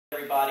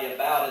everybody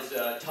about is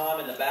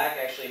Tom in the back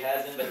actually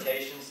has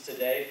invitations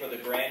today for the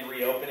grand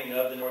reopening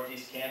of the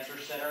Northeast Cancer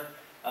Center.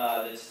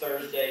 It's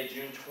Thursday,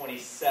 June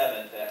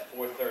 27th at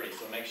 4:30,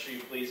 so make sure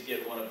you please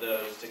get one of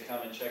those to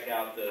come and check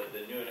out the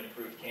new and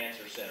improved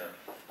Cancer Center.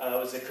 It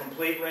was a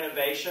complete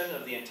renovation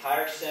of the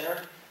entire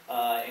center,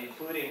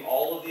 including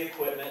all of the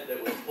equipment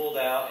that was pulled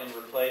out and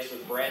replaced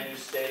with brand new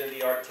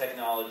state-of-the-art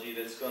technology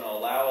that's going to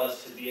allow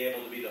us to be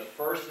able to be the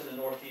first in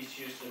the Northeast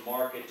Houston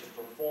market to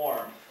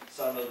perform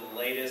some of the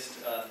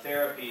latest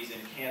therapies in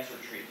cancer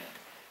treatment.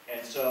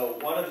 And so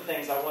one of the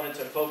things I wanted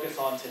to focus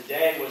on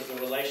today was the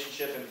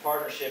relationship and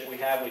partnership we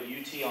have with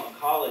UT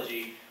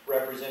Oncology,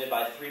 represented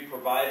by 3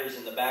 providers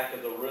in the back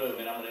of the room.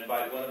 And I'm going to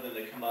invite one of them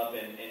to come up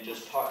and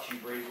just talk to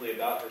you briefly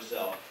about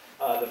herself.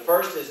 The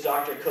first is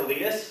Dr.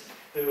 Kalidas,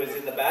 who is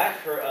in the back.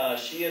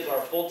 She is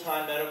our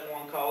full-time medical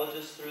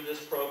oncologist through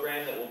this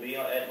program that will be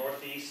at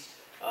Northeast.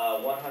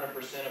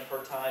 100% of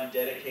her time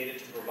dedicated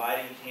to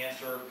providing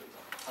cancer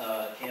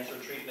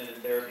treatment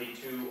and therapy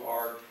to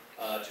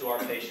our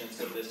patients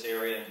of this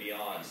area and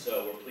beyond.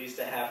 So we're pleased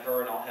to have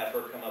her, and I'll have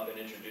her come up and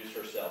introduce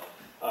herself.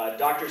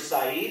 Dr.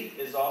 Saeed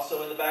is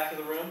also in the back of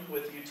the room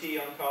with UT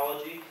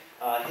Oncology.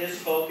 His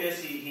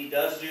focus, he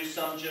does do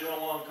some general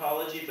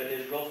oncology, but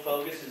his real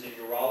focus is in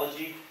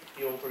urology.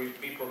 He will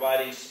be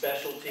providing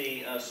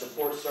specialty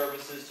support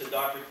services to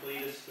Dr.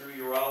 Kalidas through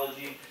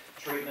urology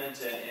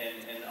treatment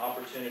and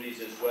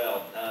opportunities as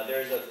well.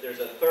 There's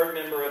a third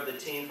member of the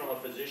team from a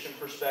physician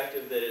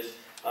perspective that is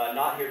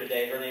not here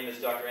today. Her name is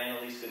Dr.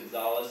 Annalise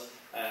Gonzalez,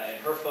 and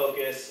her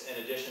focus,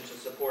 in addition to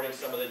supporting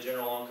some of the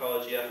general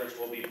oncology efforts,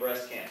 will be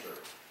breast cancer.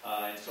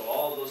 And so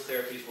all of those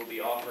therapies will be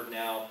offered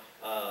now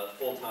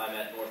full-time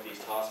at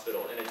Northeast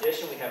Hospital. In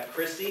addition, we have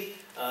Christy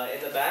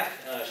in the back.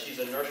 She's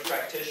a nurse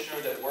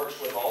practitioner that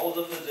works with all of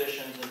the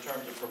physicians in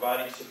terms of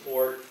providing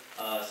support,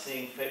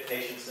 seeing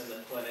patients in the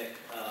clinic,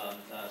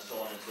 so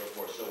on and so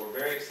forth. So we're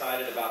very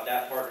excited about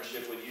that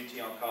partnership with UT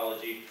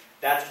Oncology.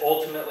 That's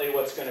ultimately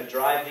what's going to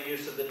drive the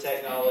use of the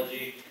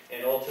technology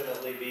and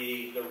ultimately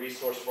be the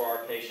resource for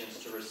our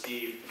patients to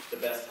receive the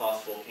best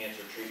possible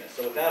cancer treatment.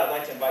 So with that, I'd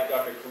like to invite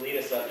Dr.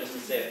 Kalidas up just to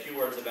say a few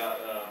words about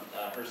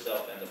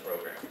herself and the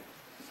program.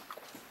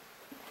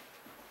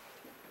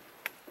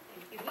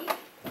 Thank you, Heath.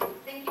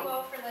 Thank you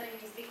all for letting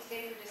me speak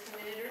today for just a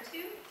minute or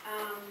two.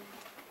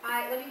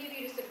 Let me give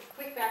you just a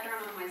quick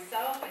background on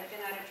myself. I've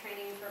been out of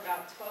training for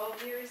about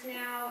 12 years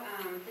now,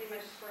 pretty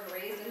much sort of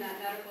raised in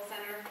that medical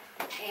center.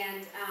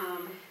 And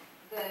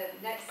the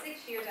next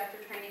 6 years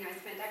after training, I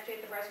spent actually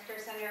at the Breast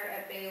Care Center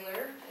at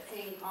Baylor,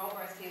 seeing all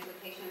breast cancer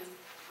patients.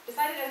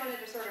 Decided I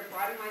wanted to sort of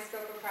broaden my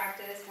scope of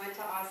practice, went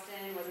to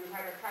Austin, was in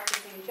private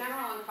practicing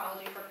general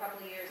oncology for a couple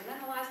of years, and then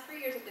the last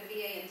 3 years at the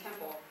VA in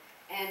Temple.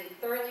 And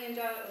thoroughly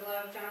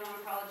love general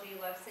oncology,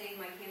 love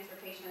seeing my cancer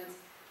patients.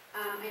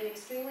 I'm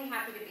extremely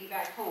happy to be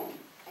back home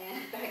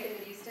and back in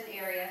the Houston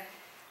area.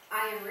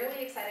 I am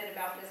really excited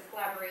about this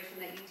collaboration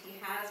that UT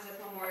has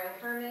with Memorial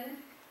Hermann.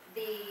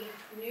 The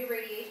new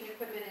radiation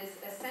equipment is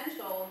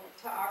essential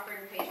to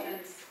offering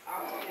patients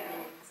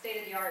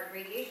state-of-the-art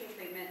radiation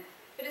treatment,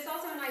 but it's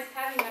also nice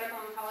having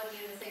medical oncology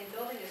in the same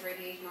building as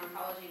radiation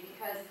oncology,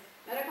 because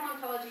medical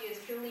oncology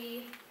is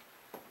truly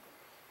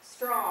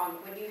strong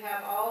when you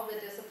have all the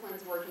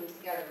disciplines working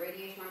together: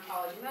 radiation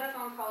oncology,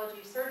 medical oncology,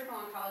 surgical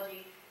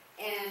oncology.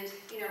 And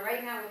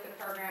right now with the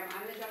program,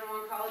 I'm the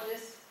general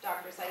oncologist.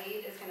 Dr.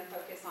 Saeed is going to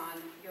focus on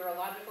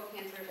urological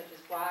cancer such as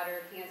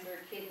bladder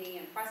cancer,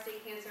 kidney, and prostate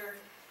cancer.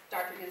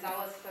 Dr.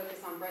 Gonzalez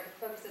focuses on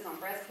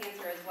breast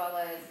cancer, as well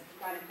as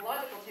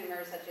gynecological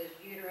tumors such as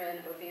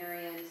uterine,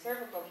 ovarian,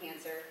 cervical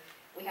cancer.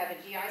 We have a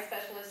GI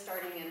specialist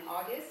starting in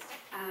August.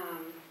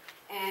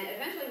 And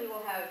eventually we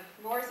will have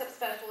more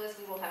subspecialists.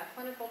 We will have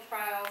clinical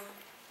trials.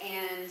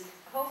 And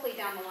hopefully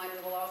down the line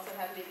we will also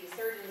have maybe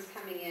surgeons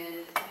coming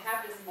in to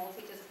have this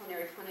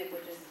multidisciplinary clinic,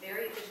 which is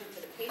very efficient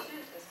for the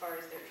patient as far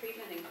as their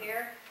treatment and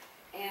care.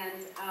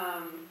 And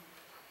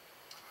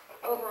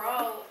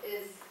overall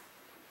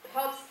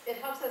it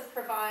helps us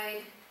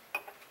provide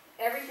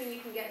everything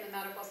you can get in the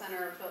medical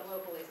center but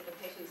locally, so the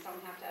patients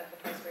don't have to have the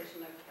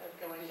frustration of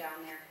going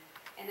down there.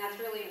 And that's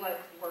really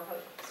what we're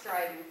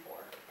striving for.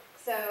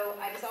 So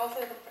I just also,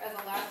 as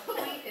a last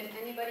point, if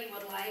anybody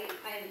would like,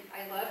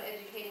 I love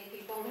educating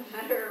people no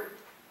matter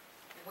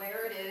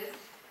where it is.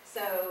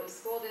 So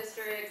school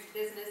districts,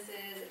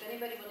 businesses, if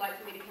anybody would like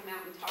for me to come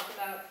out and talk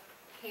about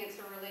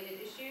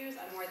cancer-related issues,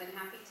 I'm more than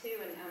happy to,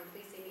 and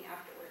please see me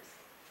afterwards.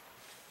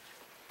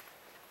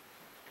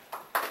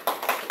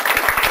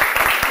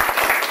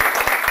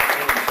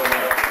 Thank you so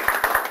much.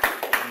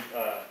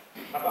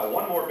 How about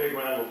one more big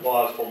round of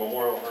applause for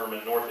Memorial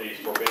Hermann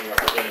Northeast for being our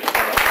presenting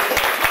sponsor.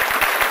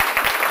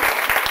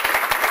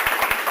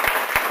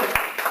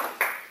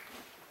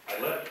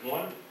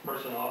 One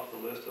person off the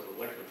list of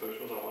elected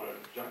officials. I want to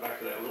jump back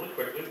to that really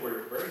quickly.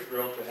 We're very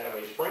thrilled to have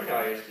a Spring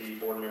ISD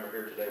board member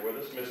here today with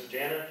us, Miss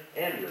Jana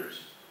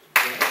Anders.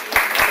 Thank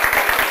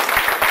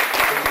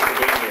you for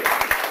being here.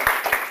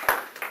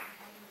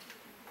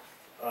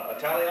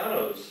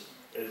 Italianos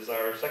is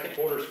our second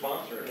quarter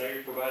sponsor, and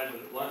they provided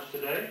lunch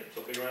today,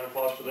 so big round of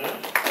applause for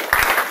them.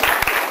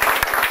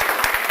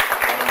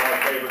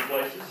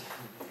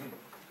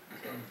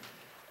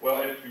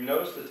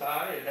 notice the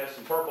tie, it has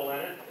some purple in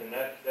it, and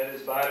that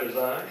is by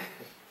design.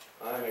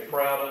 I'm a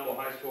proud Humble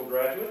High School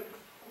graduate,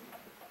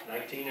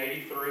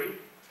 1983.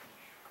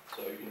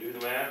 So you can do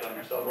the math.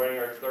 I'm celebrating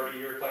our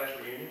 30-year class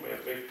reunion. We have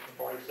a big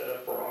party set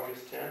up for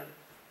August 10th.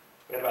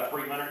 We have about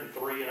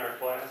 303 in our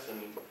class,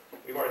 and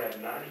we've already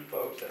had 90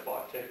 folks that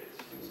bought tickets.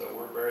 So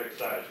we're very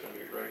excited. It's going to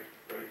be a great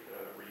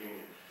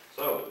reunion.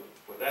 So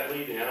with that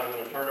lead in, I'm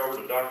going to turn it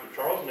over to Dr.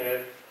 Charles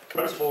Ned,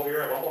 principal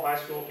here at Humble High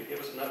School, to give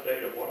us an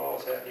update of what all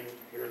is happening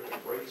here at the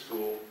great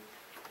school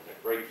and the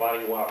great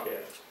Fighting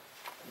Wildcats.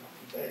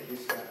 Thank you,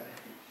 Scott.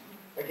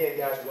 Again,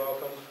 guys,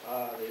 welcome.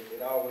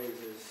 It always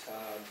is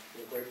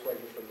a great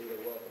pleasure for me to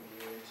welcome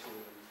you into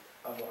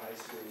Humble High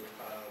School.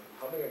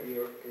 How many of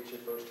you, it's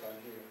your first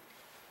time here?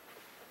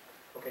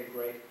 Okay,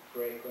 great.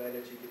 Glad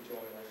that you could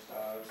join us.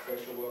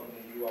 Special welcome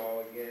to you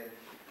all again.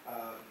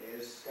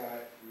 As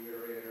Scott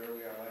reiterated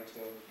earlier, I'd like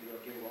to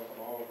again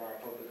welcome all of our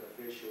public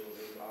officials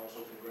and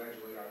also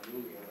congratulate our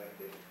newly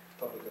elected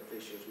public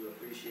officials. We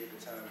appreciate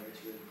the time that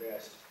you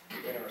invest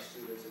in our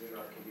students and in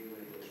our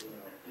community as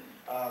well.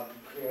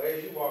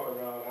 As you walk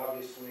around,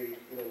 obviously,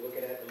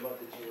 looking at the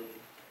month of June,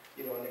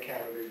 on the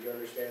calendar, you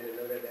understand and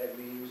know that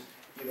means,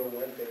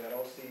 one thing. I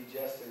don't see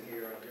Justin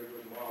here, our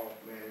Goodwood Mall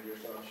manager,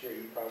 so I'm sure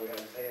he probably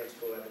has his hands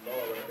full at the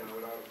mall right now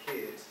with all the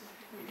kids,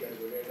 because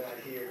when they're not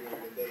here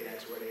during the day,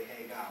 that's where they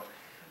hang out.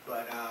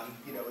 But,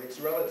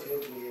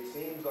 it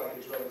seems like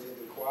it's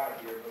relatively quiet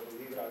here, but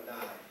believe it or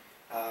not,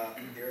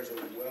 there's a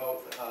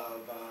wealth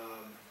of,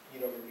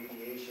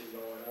 remediation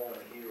going on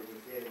here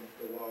within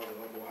the walls of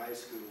Humble High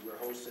School. We're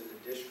hosting the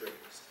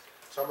district's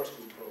summer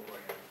school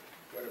program,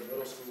 where the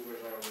middle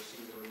schoolers are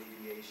receiving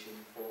remediation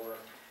for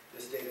the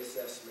state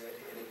assessment,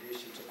 in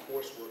addition to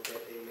coursework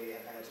that they may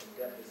have had some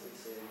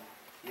deficits in,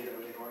 in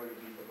order to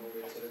be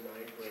promoted to the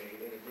 9th grade.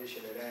 In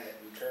addition to that,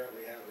 we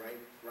currently have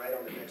right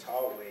on the next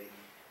hallway,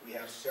 we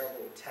have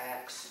several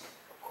tax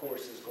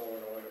courses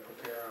going on to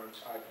prepare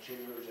our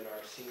juniors and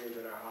our seniors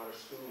and our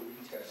out-of-school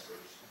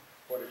retesters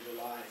for the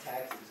July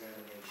tax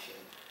examination.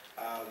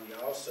 We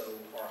also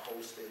are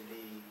hosting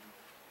the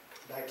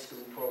night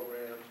school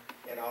program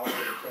and also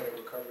the credit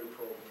recovery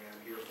program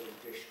here for the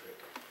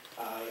district.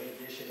 In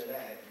addition to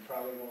that, you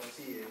probably won't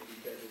see it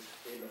because it's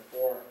in the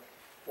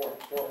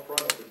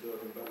forefront of the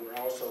building, but we're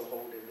also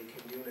holding the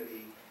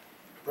community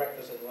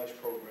breakfast and lunch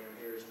program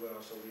here as well.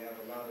 So we have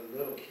a lot of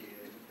little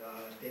kids,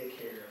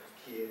 daycare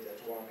kids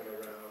that's walking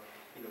around,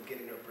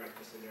 getting their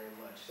breakfast and their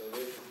lunch. So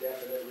this is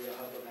definitely a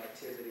hub of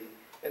activity.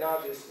 And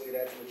obviously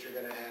that's what you're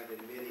going to have in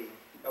many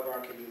of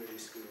our community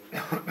schools,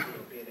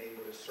 being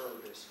able to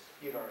service,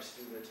 our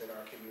students in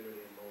our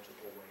community in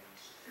multiple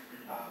ways.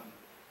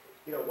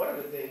 One of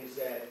the things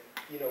that,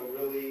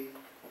 really,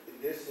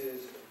 this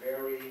is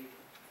very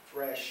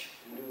fresh,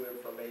 new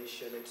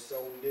information. It's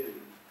so new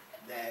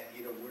that,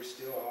 we're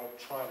still all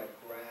trying to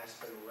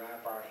grasp and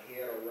wrap our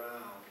head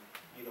around,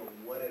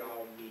 what it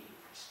all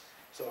means.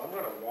 So I'm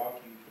going to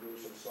walk you through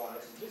some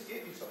slides and just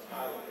give you some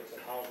highlights of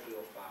House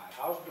Bill 5.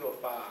 House Bill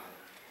 5,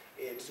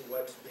 it's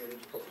what's been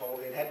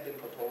proposed. It had been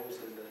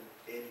proposed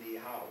in the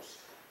House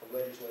of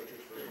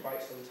Legislatures for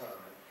quite some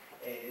time,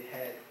 and it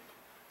had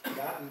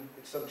gotten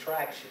some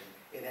traction.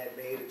 It had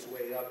made its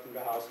way up through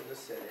the House and the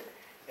Senate,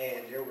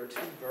 and there were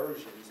two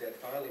versions that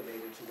finally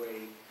made its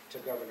way to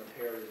Governor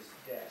Perry's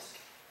desk.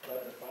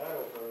 But the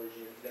final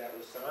version that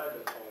was signed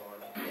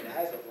upon, and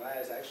as of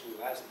last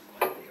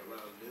Monday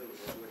around noon,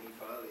 is when he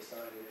finally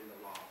signed it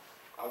into law.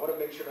 I want to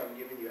make sure that I'm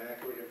giving you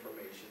accurate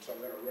information, so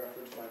I'm going to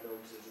reference my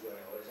notes as well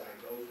as I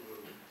go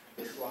through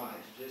the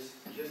slides. Just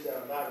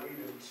that I'm not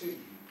reading them to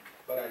you,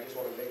 but I just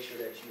want to make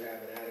sure that you have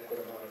an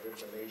adequate amount of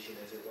information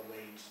as it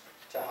relates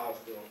to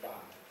House Bill 5.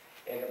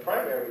 And the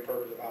primary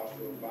purpose of House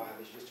Bill 5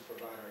 is just to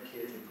provide our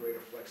kids with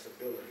greater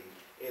flexibility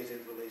as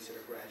it relates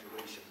to the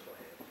graduation plan.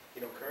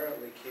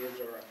 Currently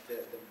kids are,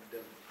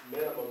 the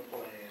minimum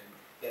plan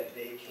that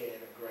they can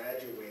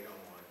graduate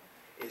on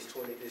is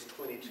 22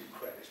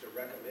 credits. The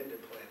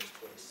recommended plan is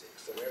 26.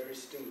 So every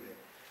student,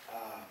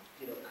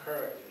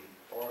 currently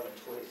are on a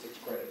 26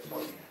 credit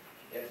plan.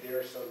 If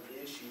there are some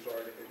issues or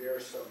if there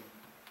are some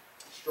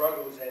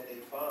struggles that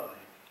they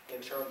find in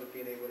terms of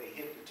being able to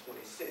hit the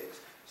 26,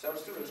 some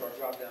students are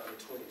dropped down to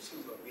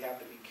 22, but we have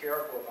to be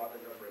careful about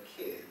the number of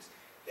kids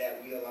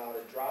that we allow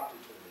to drop to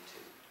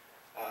 22.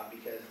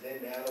 Because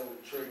then that'll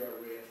trigger a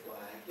red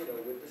flag,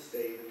 with the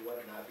state and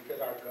whatnot,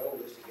 because our goal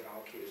is to get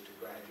all kids to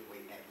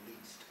graduate at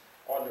least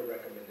on the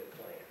recommended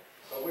plan.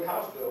 But with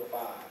House Bill 5,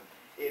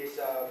 it's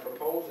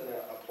proposing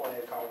a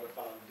plan called the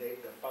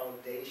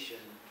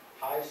Foundation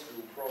High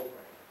School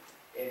Program.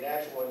 And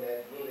that's one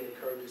that really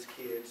encourages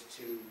kids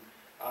to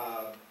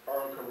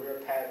earn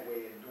career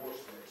pathway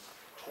endorsements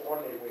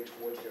on their way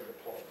towards their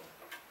diploma.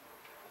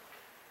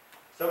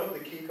 Some of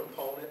the key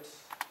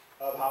components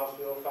of House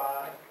Bill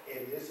 5,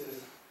 and this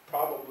is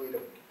probably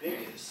the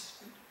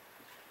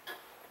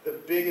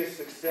biggest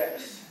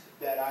success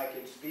that I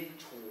can speak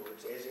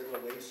towards as it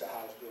relates to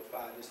House Bill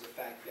 5 is the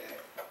fact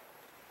that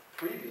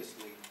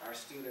previously our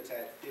students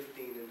had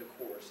 15 in the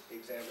course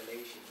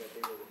examinations that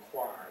they were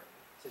required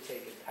to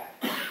take and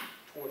pass.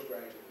 towards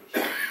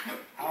graduation.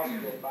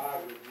 Algebra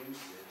 5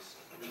 reduces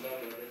the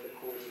number of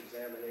intercourse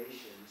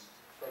examinations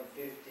from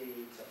 15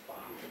 to 5.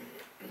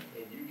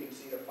 And you can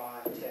see the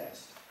 5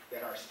 tests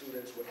that our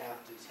students would have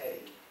to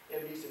take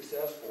and be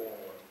successful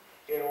on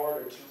in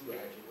order to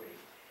graduate.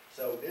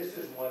 So this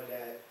is one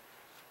that,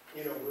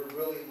 we're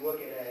really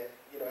looking at,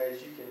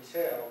 as you can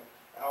tell,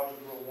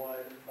 Algebra 1,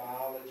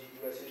 Biology,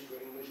 U.S.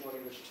 History, English 1,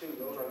 English 2,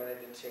 those are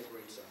 9th and 10th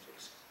grade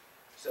subjects.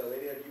 So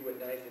any of you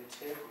with 9th and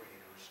 10th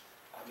graders,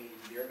 I mean,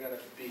 they're going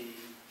to be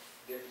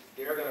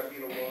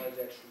the ones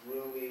that's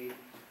really,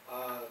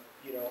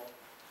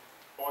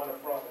 on the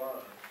front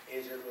line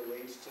as it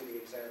relates to the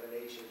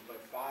examinations.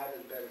 But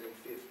 5 is better than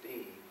 15,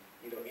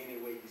 any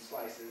way you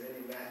slice it,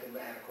 any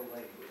mathematical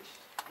language,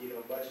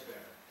 much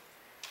better.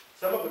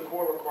 Some of the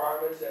core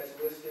requirements that's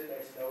listed,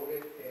 that's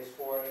noted, as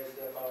far as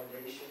the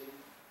foundation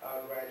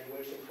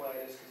graduation plan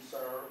is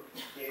concerned,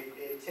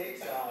 it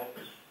takes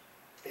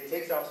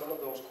out some of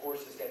those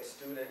courses that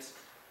students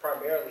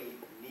primarily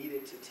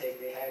needed to take.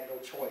 They had no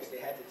choice. They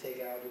had to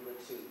take Algebra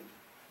 2.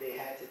 They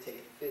had to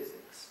take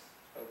physics.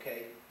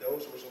 Okay,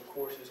 those were some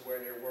courses where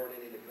there weren't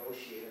any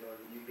negotiating on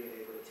you being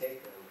able to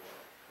take them.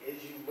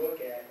 As you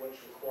look at what's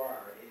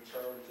required in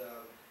terms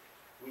of,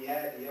 we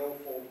had the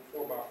L4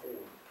 4x4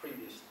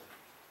 previously,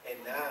 and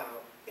now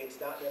it's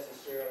not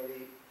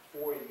necessarily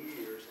 4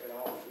 years in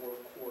all 4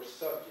 core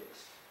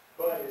subjects,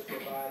 but it's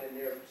providing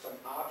there some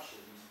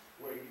options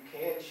where you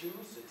can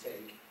choose to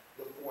take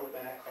the 4th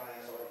math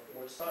class or a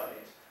 4th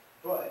science,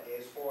 but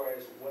as far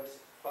as what's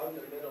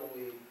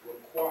fundamentally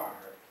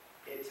required,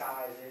 it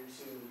ties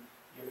into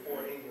your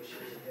 4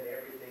 Englishes, and then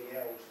everything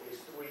else is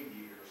 3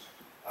 years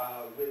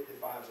with the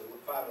 5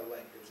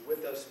 electives.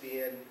 With us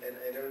being an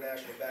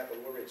international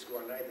baccalaureate school,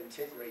 our 9th and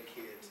 10th grade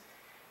kids,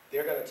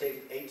 they're going to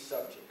take 8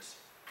 subjects.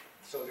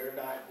 So they're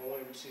not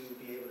going to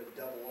be able to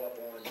double up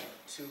on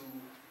 2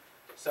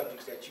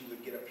 subjects that you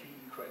would get a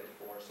PE credit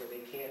for. So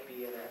they can't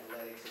be in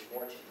athletics and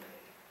marching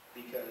band,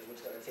 because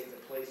what's going to take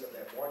the place of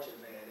that marching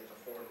band is a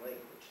foreign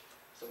language.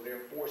 So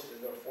they're forced to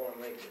learn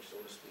foreign language, so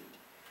to speak.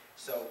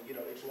 So,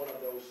 it's one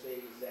of those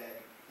things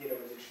that,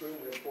 is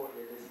extremely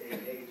important in this day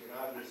and age, and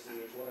obviously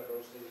it's one of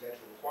those things that's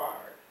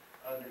required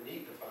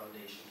underneath the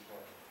foundation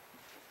plan.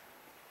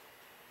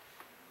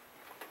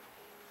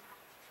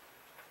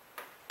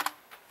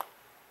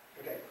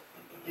 Okay,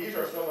 these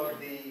are some of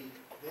the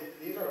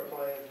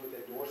plans with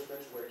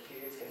endorsements where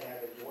kids can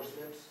have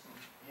endorsements,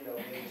 in the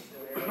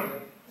STEM area,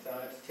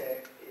 science,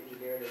 tech,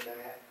 engineering and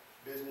math,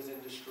 business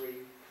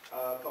industry,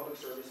 public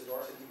services,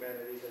 arts and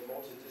humanities, and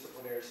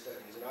multidisciplinary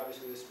studies. And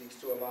obviously this speaks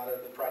to a lot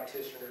of the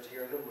practitioners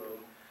here in the room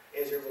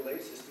as it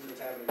relates to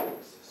students having an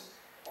emphasis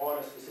on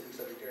a specific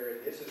subject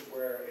area. This is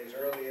where, as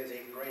early as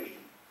 8th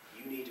grade,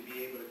 you need to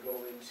be able to go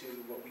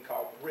into what we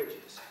call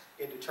bridges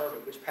and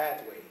determine which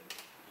pathway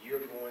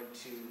you're going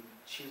to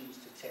choose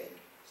to take.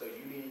 So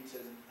you need to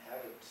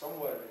have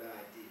somewhat of an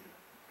idea.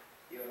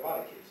 A lot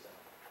of kids don't.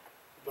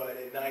 But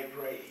in 9th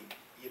grade,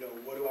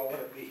 what do I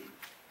want to be?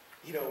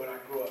 When I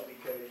grow up,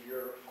 because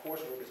your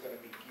coursework is going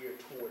to be geared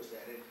towards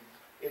that. And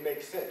it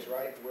makes sense,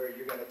 right? Where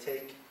you're going to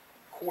take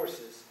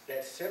courses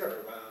that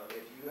center around,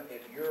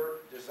 if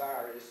your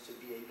desire is to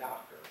be a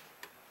doctor,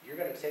 you're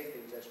going to take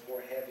things that's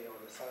more heavy on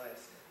the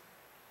science end.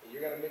 And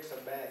you're going to mix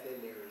some math in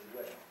there as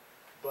well.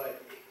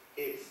 But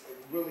it's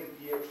really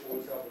geared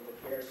towards helping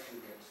prepare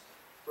students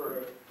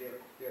for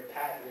their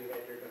pathway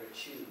that they're going to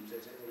choose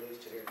as it relates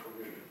to their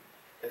career.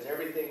 Because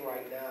everything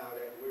right now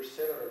that we're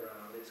centered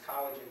around is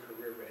college and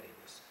career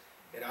readiness.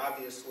 And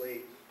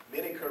obviously,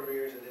 many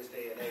careers in this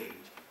day and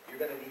age, you're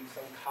going to need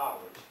some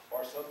college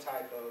or some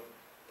type of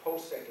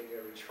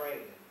post-secondary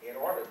training in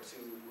order to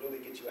really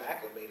get you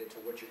acclimated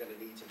to what you're going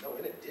to need to know,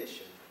 in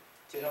addition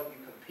to help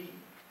you compete,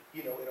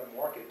 in a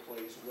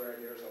marketplace where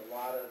there's a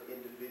lot of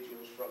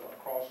individuals from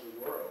across the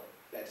world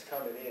that's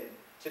coming in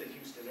to the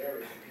Houston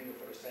area competing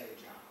for the same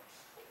jobs.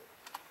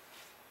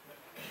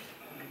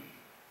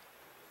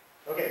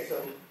 Okay, so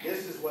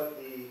this is what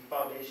the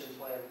foundation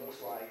plan looks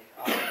like,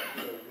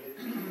 with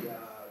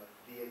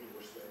the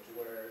endorsements,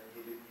 where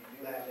you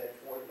do have that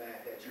 4th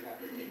math that you have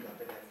to pick up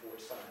and that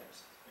 4th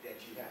science that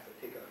you have to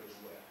pick up as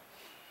well.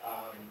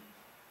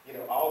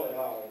 All in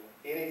all,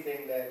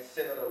 anything that's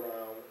centered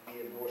around the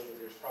endorsement,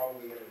 there's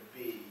probably going to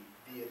be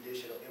the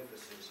additional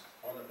emphasis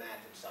on the math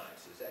and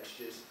sciences. That's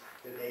just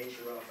the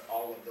nature of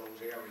all of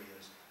those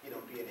areas,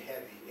 being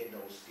heavy in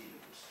those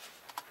fields.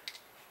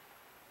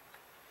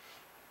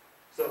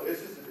 So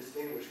this is the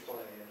distinguished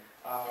plan,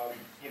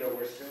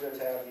 where students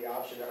have the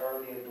option to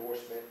earn the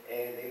endorsement,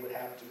 and they would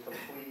have to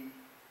complete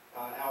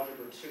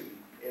Algebra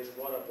 2 as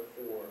one of the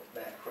 4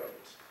 math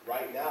credits.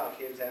 Right now,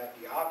 kids have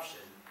the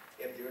option,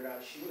 if they're not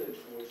shooting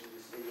towards the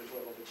distinguished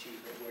level of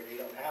achievement, where they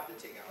don't have to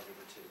take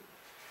Algebra 2.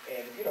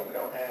 And,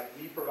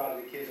 we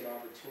provided the kids an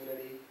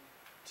opportunity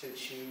to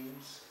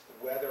choose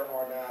whether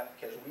or not,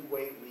 because we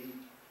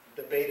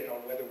debated on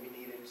whether we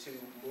needed to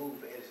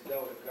move as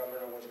though the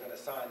governor was going to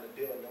sign the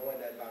bill, knowing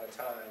that by the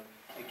time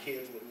the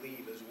kids would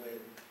leave is when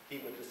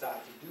he would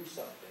decide to do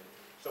something.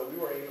 So we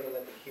were able to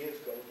let the kids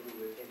go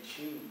through it and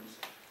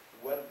choose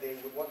what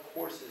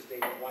courses they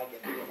would like,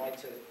 if they would like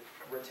to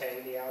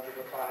retain the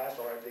algebra class,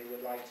 or if they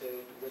would like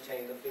to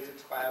retain the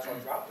physics class or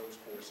drop those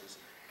courses.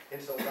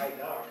 And so right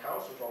now, our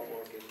counselors are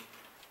working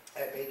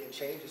at making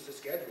changes to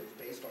schedules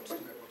based on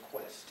student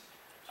request.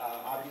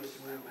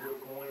 Obviously,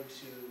 we're going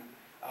to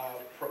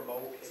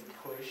promote and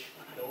push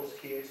those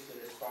kids to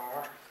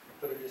aspire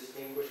for the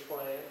distinguished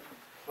plan.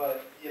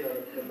 But, you know,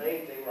 the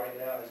main thing right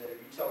now is that if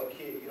you tell a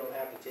kid you don't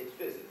have to take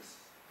physics,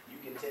 you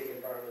can take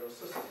environmental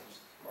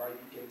systems, or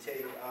you can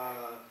take,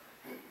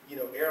 you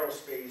know,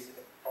 aerospace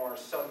or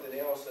something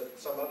else,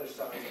 some other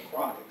science,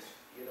 aquatics.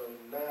 You know,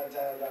 9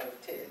 times out of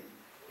 10,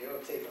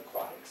 they'll take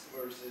aquatics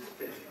versus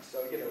physics.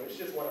 So, you know, it's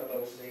just one of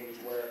those things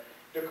where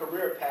the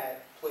career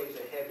path plays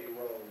a heavy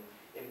role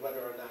in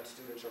whether or not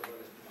students are going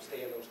to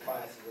stay in those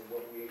classes and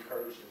what we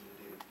encourage them to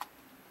do.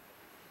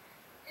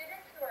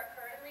 Students who are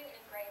currently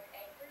in grades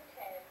 8 through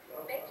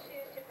 10 may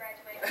choose to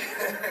graduate with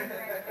a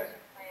graduation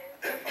plan,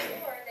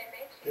 or they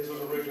may choose This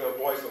was original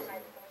voiceover. high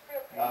school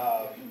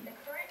program. The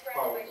current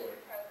graduation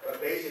program.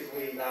 But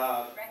basically,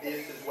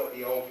 this is what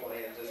the old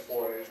plans is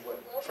for, is what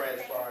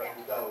transpires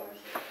with those.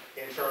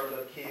 In terms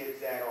of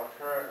kids that are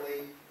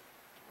currently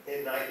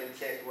in 9th and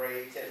 10th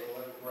grade, 10th and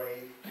 11th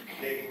grade,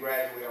 they can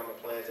graduate on the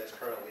plans that's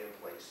currently in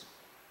place.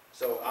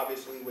 So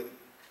obviously, with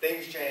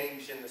things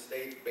change in the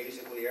state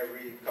basically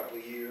every couple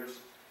of years.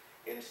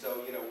 And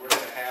so, you know, we're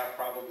going to have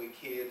probably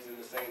kids in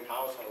the same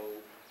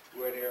household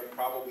where they're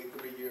probably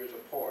 3 years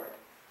apart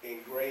in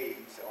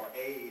grades or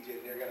age, and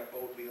they're going to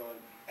both be on,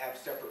 have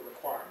separate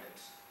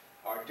requirements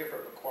or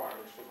different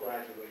requirements for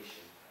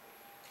graduation.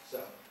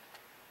 So,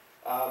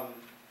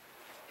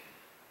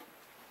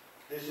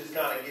 this just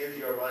kind of gives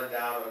you a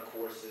rundown of the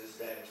courses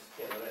that,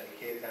 you know, that the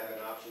kids have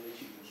an option to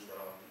choose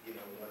from, you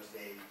know, once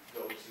they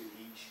go to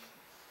each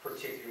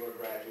particular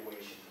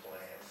graduation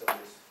plan. So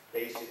it's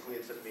basically,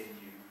 it's a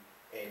menu,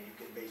 and you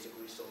can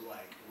basically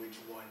select which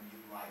one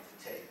you'd like to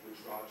take, which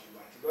route you'd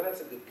like to go.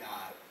 That's a good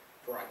guide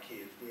for our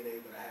kids, being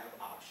able to have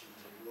options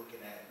and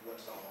looking at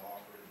what's on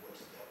offer and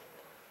what's available.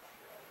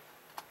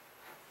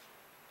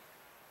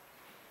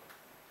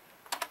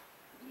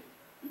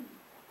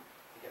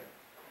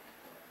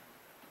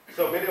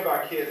 So many of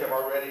our kids have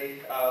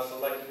already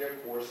selected their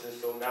courses.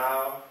 So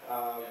now,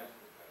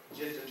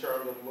 just in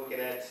terms of looking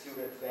at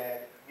students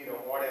that, you know,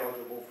 aren't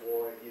eligible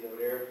for it, you know,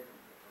 they're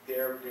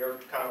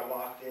kind of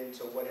locked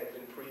into what had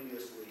been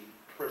previously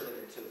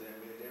presented to them.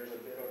 And there's a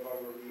bit of a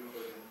review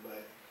for them,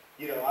 but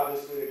you know,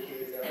 obviously the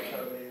kids that are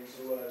coming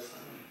into us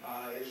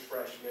as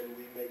freshmen,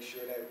 we make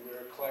sure that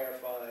we're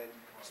clarifying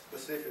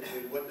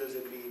specifically what does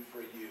it mean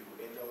for you,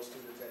 and those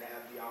students that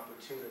have the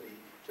opportunity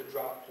to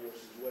drop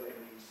courses, what it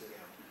means to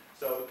them.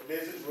 So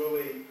this is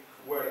really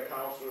where the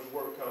counselor's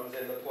work comes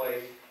into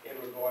play in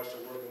regards to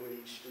working with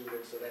each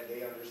student so that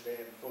they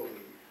understand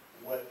fully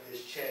what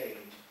this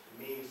change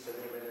means to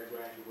them in their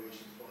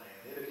graduation plan.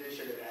 In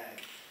addition to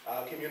that,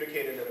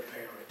 communicating to the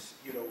parents,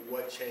 you know,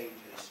 what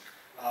changes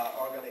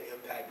are going to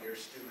impact their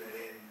student.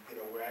 And, you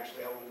know, we're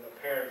actually having a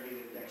parent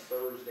meeting next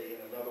Thursday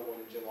and another one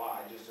in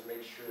July just to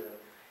make sure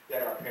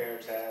that our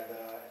parents have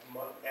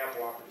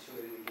ample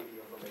opportunity to get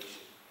the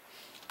information.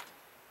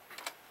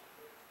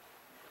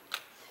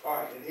 All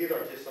right, and these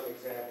are just some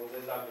examples,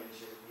 as I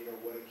mentioned, you know,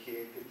 what a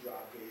kid could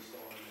drop based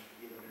on,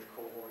 you know, their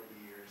cohort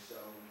years. So,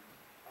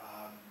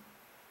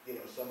 you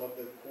know, some of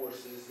the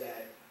courses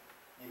that,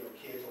 you know,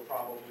 kids will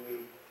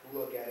probably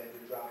look at it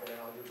and drop in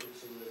algebra 2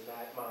 is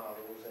math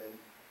models and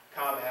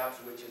ComApps,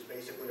 which is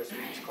basically a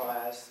speech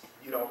class.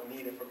 You don't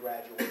need it for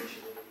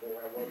graduation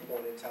anymore. At one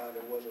point in time,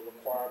 it was a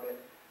requirement,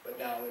 but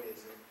now it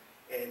isn't.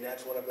 And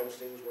that's one of those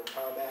things where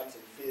ComApps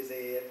and phys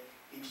ed,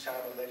 each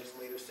time a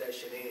legislative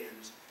session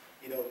ends,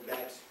 you know,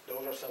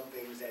 those are some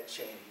things that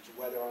change.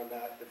 Whether or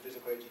not the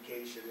physical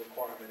education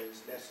requirement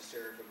is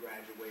necessary for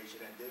graduation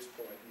at this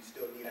point, you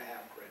still need a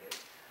half credit.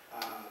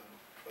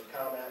 But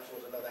ComApps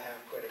was another half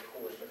credit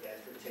course, but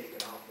that's been taken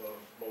off of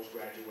most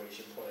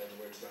graduation plans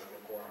where it's not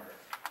required.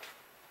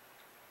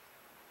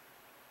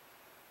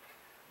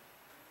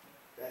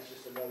 That's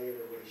just another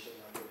iteration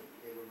of it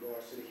in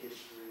regards to the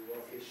history,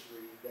 world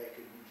history, that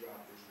could be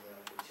dropped as well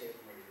for 10th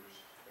graders.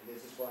 And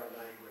this is for our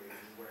 9th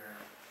graders where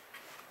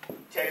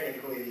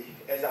technically,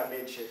 as I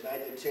mentioned,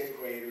 9th and 10th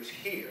graders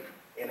here,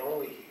 and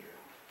only here,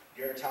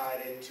 they're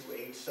tied into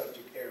 8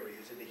 subject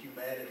areas, and the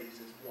humanities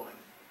is one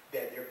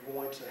that they're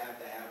going to have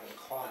a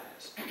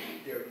class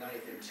their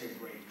 9th and 10th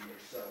grade year.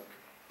 So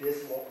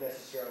this won't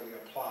necessarily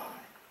apply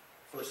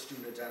for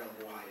students at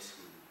Humble High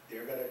School.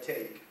 They're going to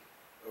take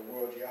a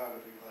world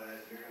geography class,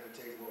 they're going to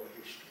take world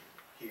history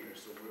here.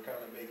 So we're kind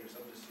of making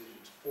some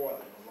decisions for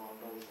them along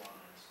those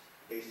lines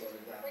based on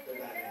the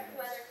dynamics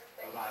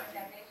of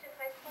ID.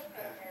 High school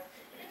program,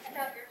 think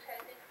about your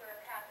chosen career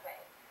pathway.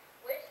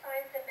 Which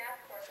science and math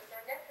courses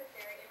are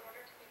necessary in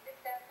order to be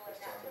successful in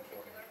that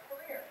particular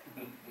career?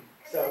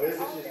 So this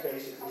is just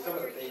basically some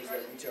of the things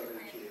that we tell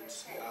the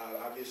kids.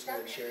 Obviously,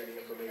 sharing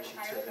the information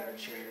to them and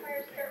sharing it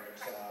with the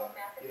parents.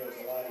 You know, it's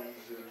a lot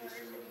easier just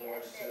in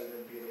regards to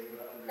them being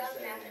able to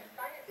understand.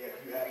 If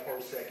you have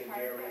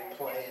post-secondary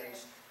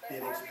plans,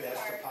 then it's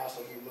best to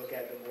possibly look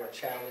at the more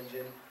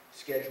challenging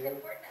schedule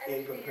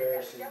in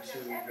comparison to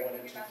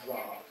wanting to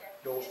drop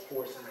those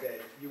courses that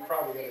you're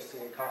probably going to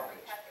see in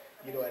college,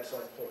 at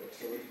some point.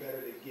 So it's better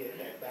to get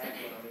that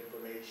background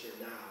information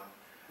now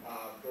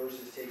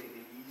versus taking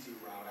the easy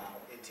route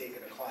out and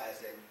taking a class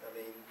that,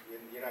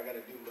 you're not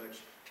going to do much,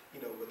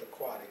 with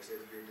aquatics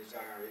if your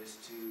desire is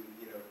to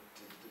be a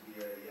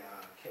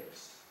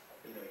chemist.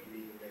 You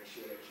need to make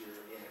sure that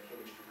you're in a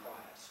chemistry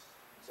class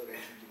so that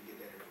you can get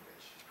that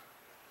information.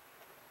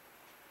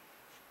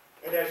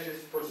 And that's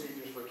just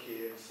procedures for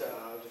kids to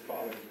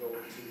follow, to go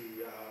into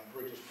the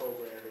Bridges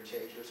program and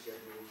change their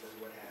schedules and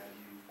what have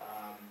you.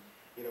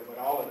 But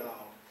all in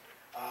all,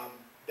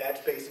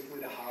 that's basically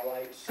the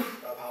highlights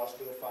of House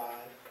Bill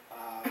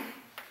 5.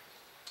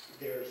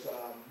 There's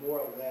more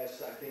or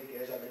less, I think,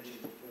 as I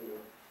mentioned before,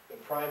 the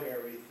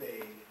primary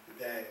thing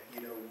that,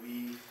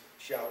 we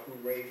shout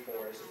hooray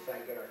for is the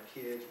fact that our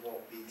kids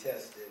won't be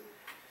tested,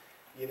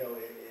 in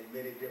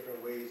many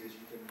different ways as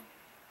you can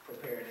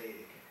prepare an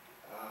egg.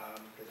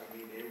 Because,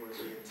 they were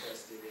being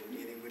tested in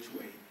any which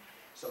way.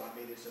 So,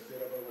 it's a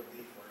bit of a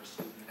relief for our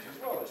students as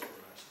well as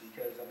for us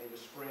because, the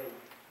spring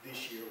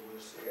this year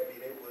was,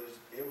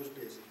 it was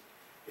busy.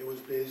 It was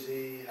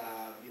busy.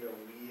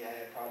 We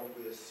had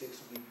probably a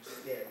 6-week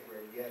stint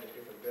where we had a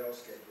different bell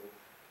schedule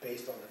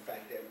based on the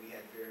fact that we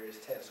had various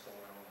tests going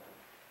on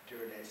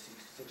during that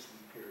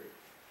six-week period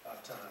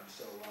of time.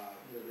 So,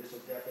 this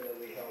will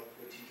definitely help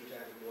with teachers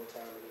having more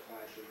time in the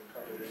classroom and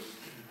cover this.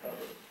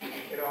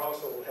 It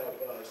also will help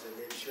us in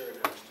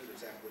ensuring that our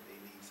students have what they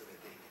need so that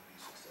they can be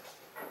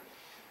successful.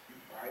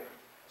 All right?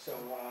 So,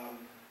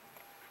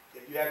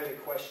 if you have any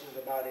questions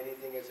about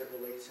anything as it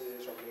relates to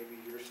this, or maybe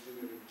your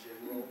student in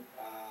general,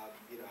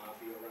 I'll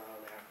be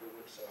around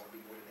afterwards, so I'll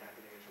be more than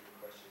happy to answer any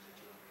questions that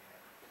you may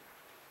have.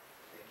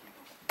 Thank you.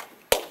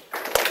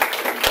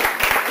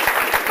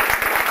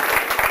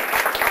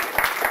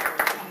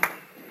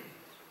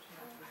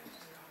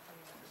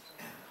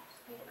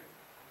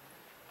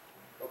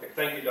 Okay,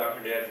 thank you,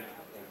 Dr. Dad,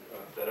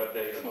 for that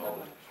update on all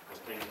the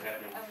things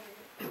happening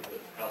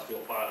with House Bill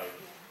 5.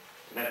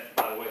 And that,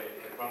 by the way,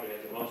 it probably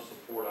has the most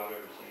support I've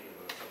ever seen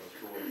of a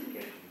school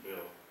education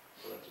bill.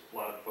 So that's a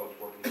lot of folks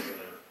working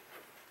together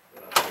to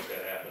make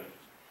that happen.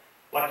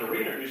 I'd like to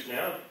reintroduce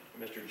now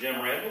Mr.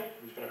 Jim Randall,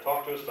 who's going to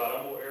talk to us about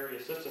Humble Area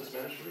Assistance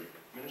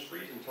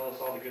Ministries and tell us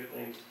all the good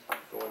things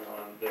going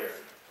on there.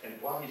 And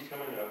while he's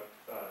coming up,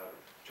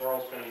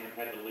 Charles Cunningham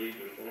had to leave.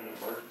 There's been an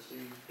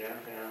emergency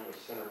downtown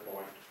with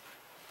Centerpoint.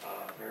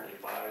 Apparently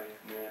 5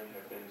 men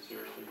have been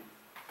seriously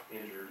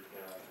injured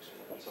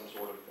in some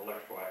sort of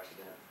electrical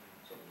accident.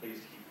 So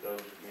please keep those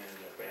men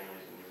and their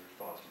families in your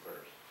thoughts and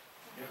prayers.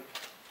 Yep.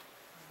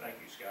 Thank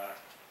you, Scott.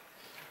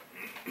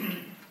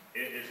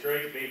 It's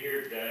great to be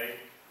here today.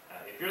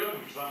 If you're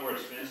looking for somewhere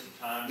to spend some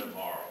time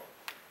tomorrow,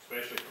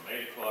 especially from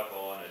 8 o'clock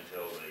on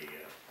until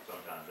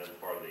sometimes the other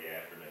part of the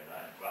afternoon,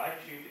 I invite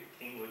you to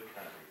Kingwood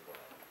Country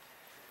Club,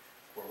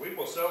 where we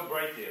will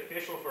celebrate the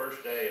official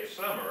first day of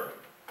summer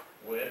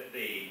with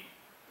the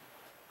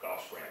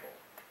golf scramble.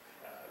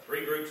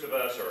 3 groups of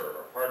us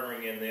are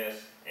partnering in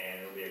this,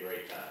 and it'll be a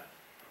great time.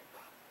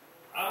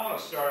 I want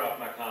to start off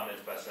my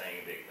comments by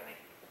saying a big thank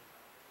you.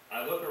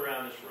 I look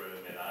around this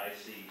room and I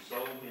see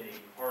so many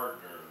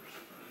partners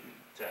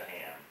to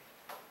HAM.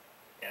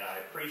 And I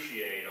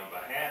appreciate, on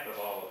behalf of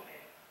all of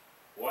HAM,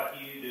 what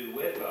you do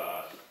with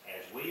us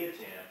as we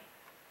attempt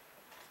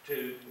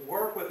to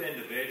work with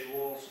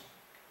individuals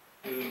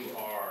who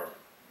are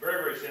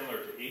very, very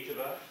similar to each of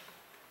us.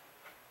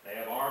 They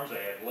have arms,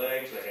 they have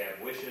legs, they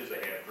have wishes, they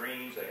have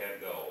dreams, they have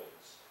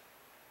goals.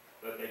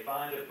 But they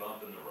find a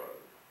bump in the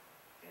road.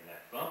 And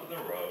that bump in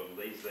the road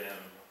leads them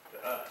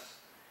to us.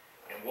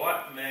 And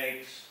what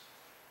makes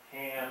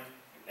HAM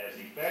as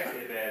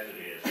effective as it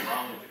is,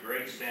 along with the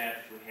great staff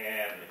we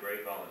have and the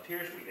great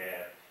volunteers we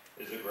have,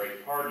 is the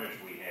great partners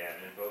we have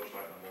in folks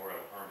like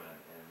Memorial Hermann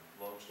and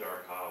Lone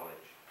Star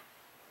College.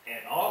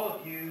 And all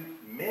of you,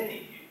 many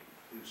of you,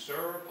 who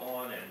serve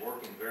on and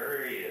work in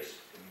various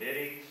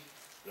committees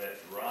that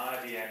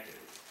drive the activity.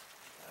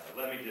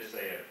 Let me just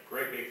say a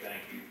great big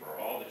thank you for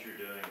all that you're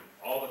doing,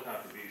 all the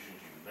contributions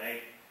you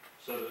make,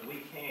 so that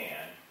we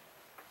can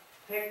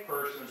take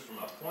persons from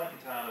a point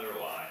in time of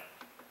their life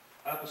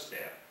up a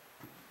step,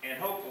 and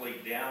hopefully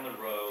down the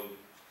road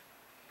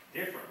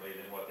differently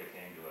than what they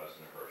came to us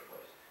in the first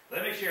place.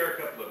 Let me share a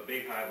couple of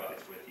big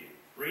highlights with you.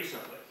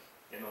 Recently,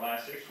 in the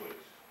last 6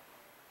 weeks,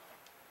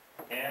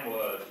 HAM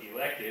was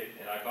elected,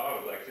 and I call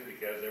it elected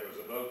because there was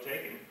a vote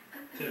taken,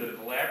 to the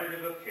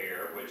Collaborative of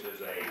Care, which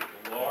is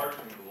a large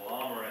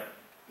conglomerate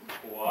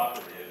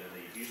cooperative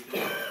in the Houston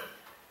area.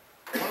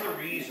 One of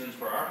the reasons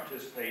for our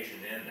participation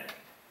in that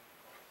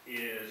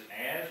is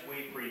as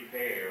we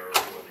prepare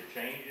for the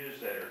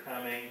changes that are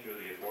coming through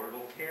the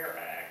Affordable Care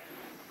Act,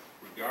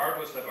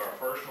 regardless of our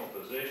personal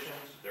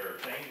positions, there are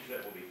changes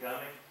that will be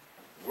coming.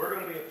 We're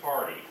going to be a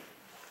party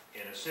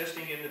in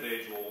assisting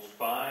individuals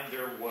find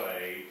their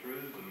way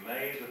through the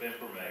maze of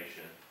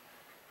information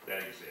that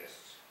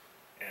exists.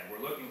 And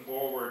we're looking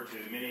forward to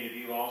many of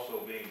you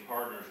also being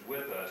partners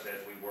with us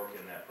as we work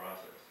in that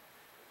process.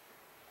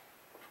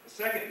 The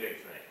second big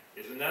thing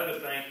is another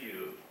thank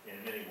you in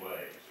many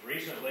ways.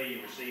 Recently,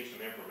 you received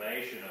some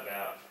information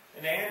about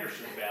an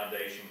Anderson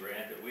Foundation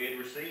grant that we had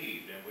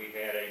received, and we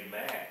had a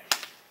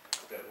match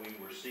that we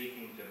were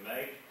seeking to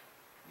make.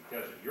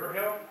 Because of your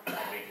help and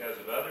because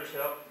of others'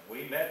 help,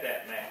 we met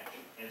that match.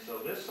 And so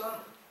this summer,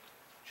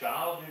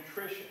 child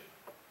nutrition,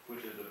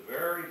 which is a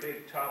very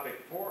big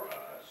topic for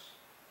us,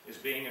 is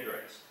being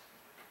addressed.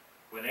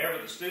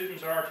 Whenever the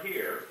students aren't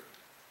here,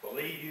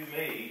 believe you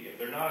me, if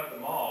they're not at the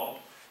mall,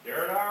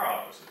 they're at our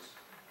offices.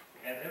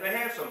 And they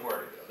have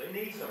somewhere to go. They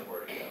need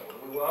somewhere to go.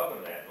 And we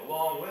welcome that. And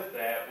along with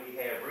that, we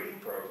have reading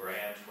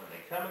programs when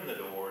they come in the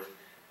doors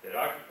that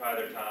occupy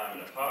their time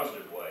in a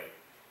positive way.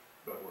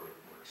 But we're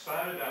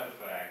excited about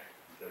the fact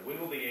that we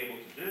will be able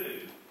to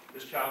do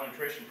this child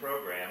nutrition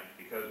program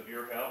because of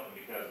your help and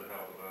because of the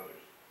help of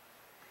others.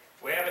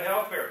 We have a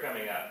health fair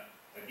coming up.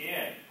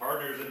 Again,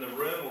 partners in the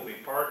room will be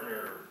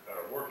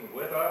working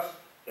with us.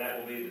 That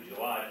will be the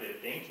July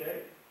 15th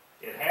date.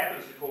 It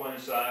happens to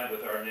coincide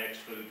with our next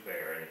food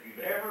fair. And if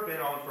you've ever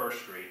been on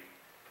First Street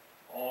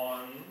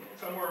on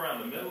somewhere around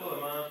the middle of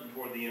the month and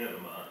toward the end of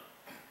the month,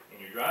 and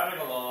you're driving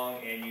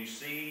along and you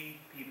see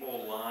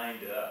people lined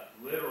up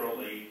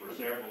literally for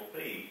several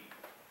feet,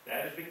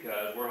 that is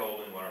because we're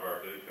holding one of our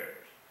food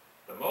fairs.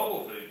 The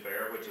mobile food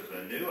fair, which is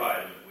a new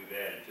item that we've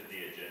added to the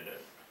agenda,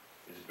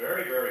 is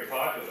very, very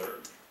popular.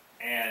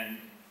 And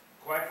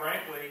quite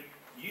frankly,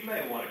 you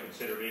may want to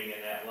consider being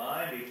in that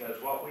line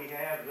because what we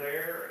have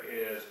there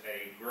is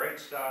a great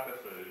stock of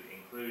food,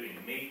 including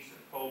meats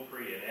and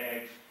poultry and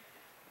eggs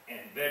and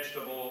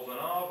vegetables and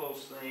all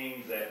those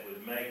things that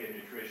would make a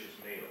nutritious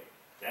meal.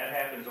 That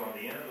happens on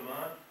the end of the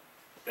month.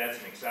 That's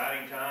an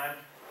exciting time.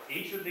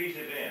 Each of these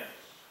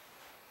events,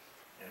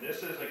 and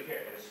this is a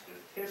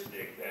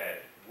statistic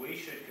that we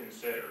should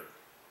consider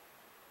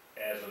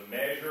as a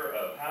measure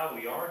of how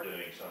we are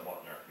doing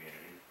somewhat in our community.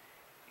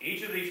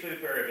 Each of these food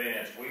fair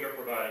events, we are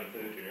providing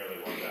food to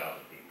nearly 1,000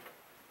 people.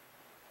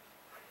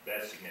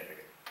 That's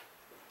significant.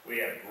 We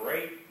have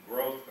great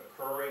growth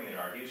occurring in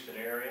our Houston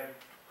area.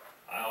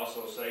 I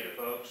also say to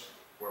folks,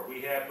 where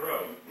we have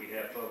growth, we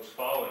have folks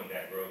following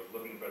that growth,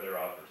 looking for their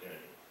opportunity.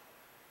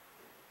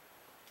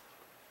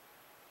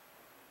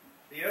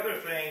 The other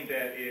thing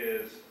that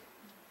is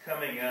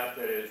coming up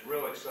that is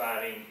real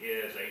exciting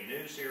is a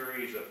new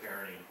series of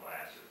parenting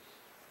classes.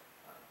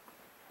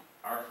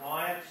 Our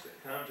clients that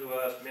come to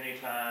us many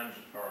times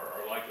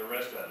are like the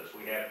rest of us.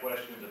 We have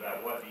questions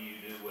about what do you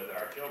do with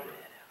our children?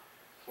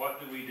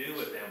 What do we do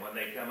with them when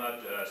they come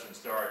up to us and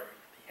start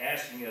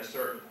asking us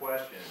certain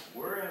questions?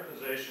 We're in a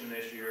position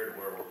this year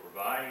where we're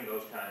providing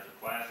those kinds of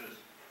classes.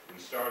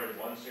 We started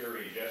one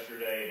series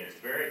yesterday, and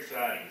it's very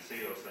exciting to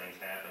see those things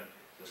happen,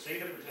 to see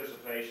the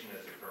participation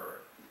that's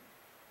occurring.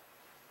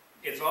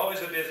 It's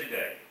always a busy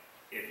day.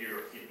 If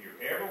you're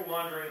ever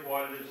wondering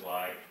what it is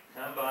like,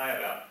 come by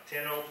about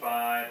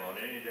 10:05 on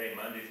any day,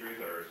 Monday through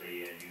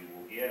Thursday, and you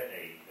will get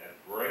a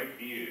great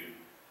view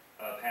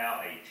of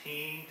how a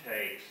team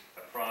takes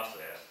a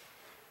process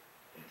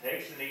and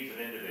takes the needs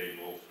of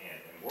individuals and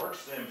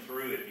works them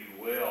through, if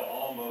you will,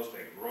 almost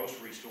a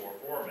grocery store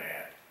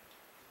format.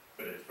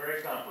 But it's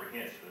very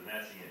comprehensive, and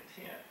that's the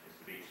intent, is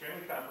to be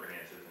extremely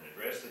comprehensive and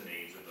address the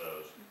needs of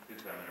those who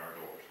come in our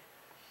doors.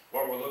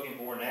 What we're looking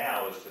for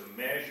now is to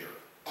measure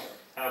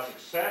how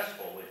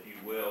successful, if you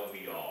will,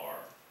 we are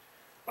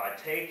by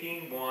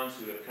taking ones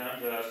who have come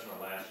to us in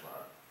the last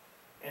month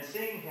and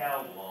seeing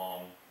how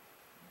long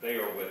they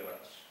are with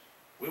us.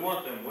 We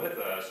want them with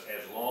us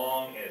as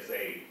long as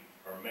they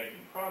are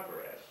making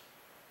progress,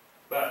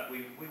 but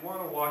we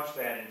want to watch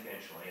that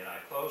intentionally, and I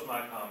close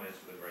my comments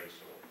with a great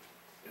story.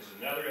 This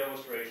is another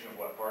illustration of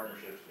what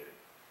partnerships do.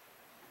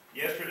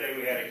 Yesterday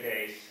we had a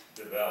case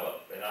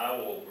develop, and I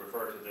will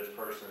refer to this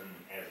person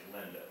as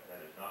Linda.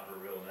 That is not her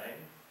real name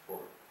for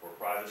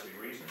privacy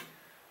reasons.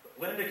 But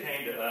Linda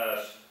came to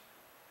us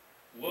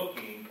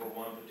looking for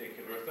one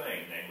particular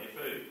thing, namely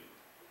food.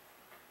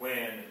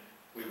 When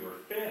we were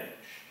finished,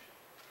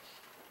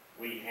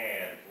 we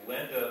had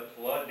Linda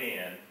plugged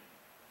in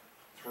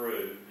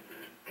through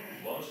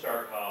Lone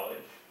Star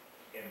College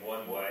in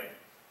one way,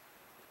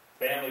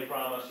 Family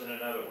Promise in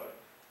another way.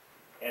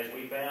 As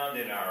we found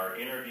in our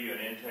interview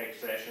and intake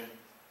session,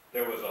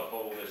 there was a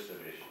whole list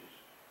of issues.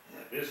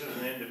 This is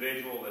an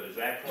individual that is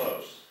that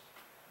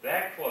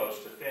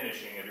close to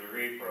finishing a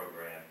degree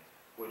program,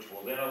 which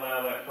will then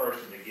allow that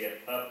person to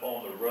get up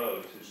on the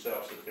road to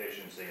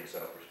self-sufficiency and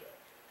self-respect.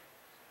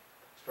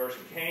 This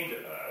person came to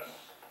us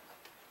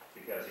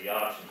because the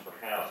options for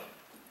housing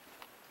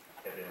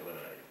had been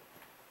eliminated.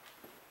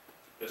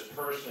 This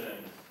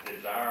person,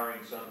 desiring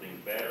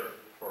something better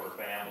for her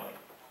family,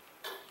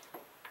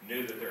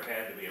 knew that there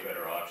had to be a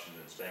better option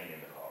than staying in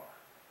the car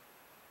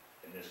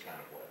in this kind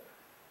of weather.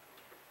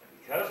 And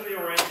because of the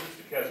arrangements,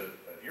 because of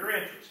your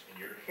interest and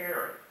your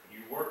caring, you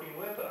working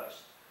with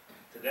us,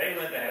 today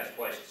Linda has a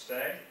place to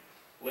stay,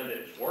 Linda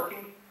is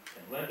working,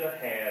 and Linda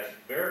has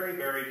very,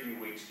 very few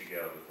weeks to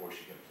go before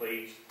she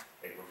completes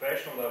a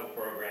professional level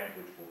program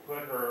which will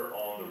put her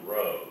on the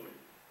road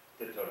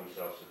to total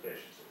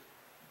self-sufficiency.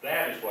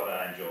 That is what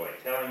I enjoy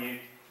telling you.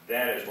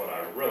 That is what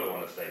I really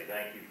want to say.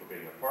 Thank you for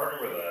being a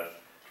partner with us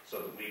so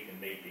that we can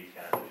meet these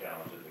kinds of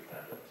challenges that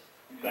come to us.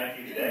 Thank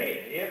you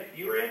today. And if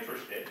you are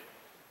interested,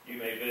 you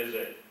may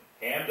visit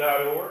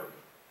ham.org,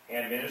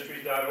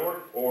 hamministries.org,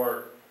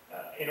 or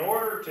in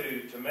order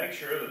to make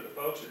sure that the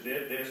folks that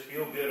did this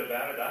feel good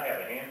about it, I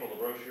have a handful of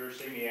brochures.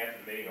 See me after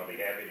the meeting. I'll be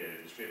happy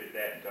to distribute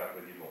that and talk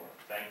with you more.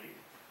 Thank you.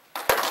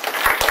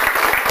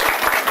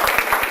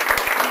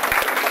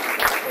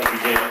 Thank you,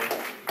 Jim.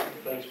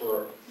 Thanks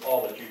for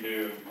all that you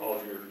do, all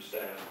of your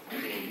staff,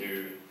 team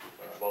do,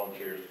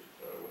 volunteers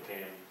with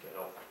him to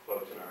help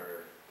folks in our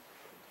area.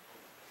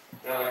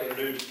 Now I can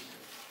introduce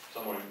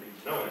someone who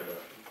needs no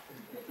introduction.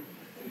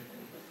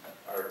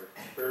 Our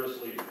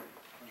fearless leader,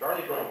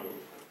 Charlie Crumble.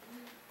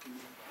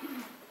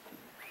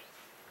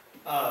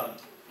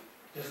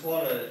 Just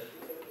want to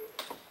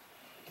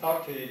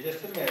talk to you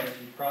just a minute.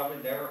 You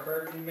probably never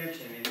heard me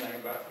mention anything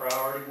about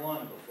Priority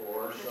 1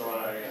 before, so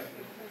I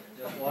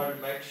just wanted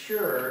to make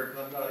sure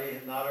somebody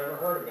had not ever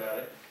heard about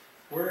it.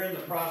 We're in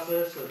the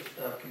process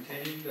of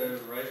continuing to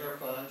raise our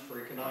funds for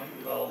economic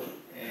development,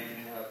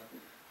 and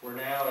we're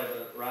now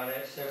at right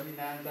at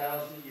 $79,000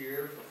 a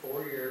year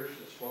for 4 years.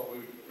 It's what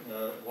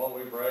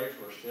we've raised.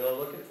 We're still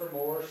looking for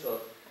more, so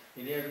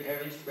if you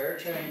have any spare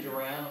change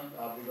around,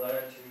 I'll be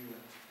glad to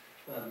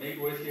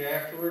meet with you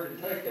afterward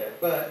and take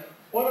that. But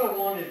what I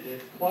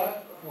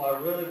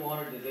really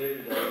wanted to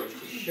do today was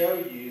to show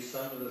you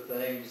some of the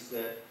things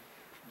that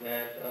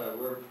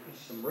were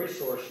some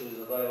resources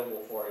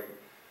available for you.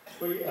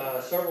 We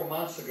several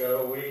months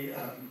ago we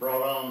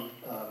brought on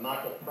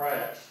Michael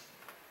Pratt.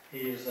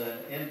 He is an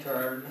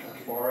intern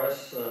for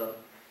us,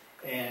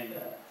 and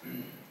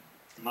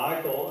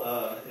Michael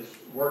is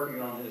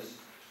working on his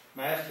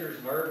master's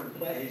in urban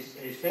planning.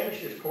 He's finished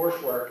his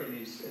coursework and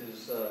he's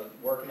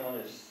working on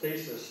his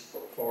thesis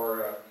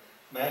for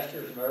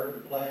master's in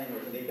urban planning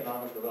with an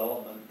economic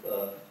development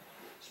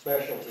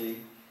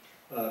specialty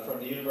from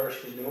the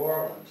University of New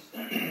Orleans.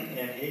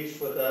 And he's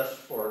with us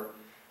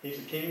he's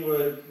a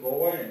Kingwood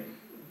boy, and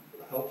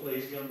hopefully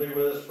he's going to be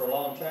with us for a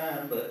long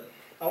time. But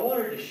I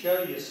wanted to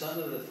show you some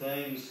of the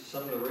things,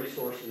 some of the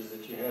resources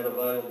that you have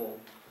available.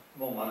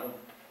 Come on, Michael.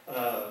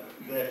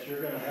 That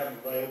you're going to have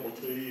available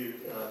to you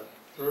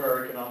through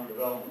our economic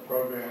development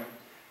program.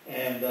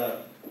 And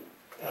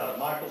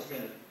Michael's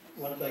going to,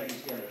 one thing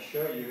he's going to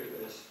show you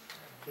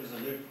is a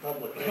new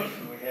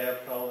publication we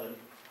have called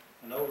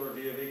an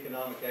overview of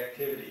economic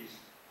activities.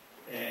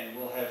 And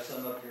we'll have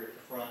some up here at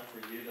the front for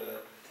you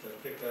to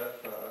pick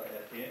up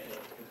at the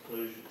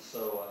conclusion.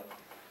 So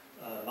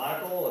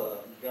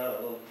Michael, you've got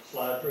a little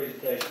slide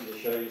presentation to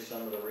show you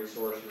some of the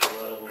resources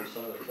available and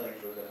some of the things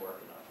we've been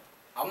working on.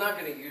 I'm not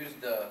going to use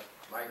the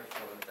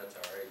microphone if that's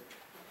all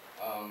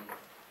right.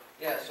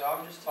 Yeah, so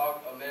I'll just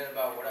talk a minute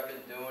about what I've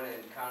been doing and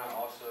kind of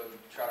also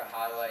try to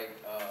highlight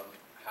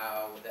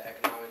how the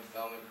Economic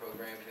Development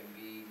Program can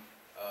be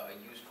a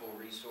useful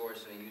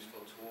resource and a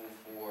useful tool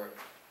for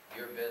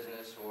your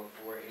business or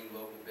for any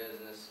local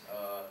business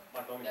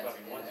Michael, let me that's stop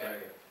you in one the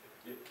second.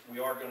 area. We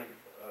are going to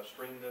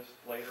stream this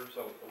later,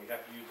 so we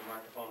have to use the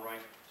microphone,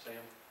 right, Sam?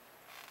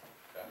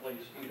 Okay.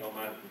 Please, if you don't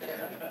mind.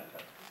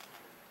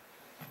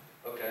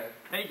 Okay.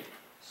 Hey.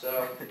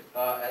 So,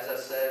 as I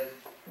said,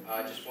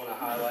 I just want to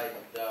highlight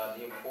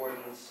the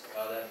importance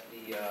that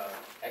the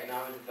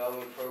Economic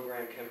Development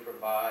Program can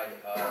provide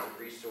a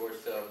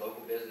resource to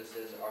local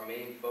businesses. Our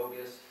main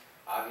focus,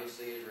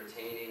 obviously, is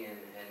retaining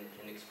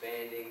and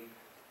expanding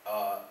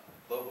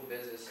local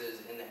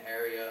businesses in the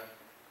area.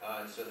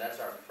 And so that's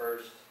our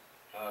first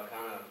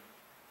kind of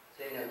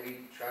thing that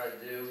we try to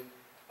do.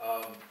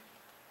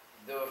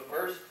 The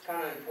first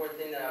kind of important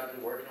thing that I've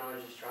been working on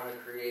is just trying to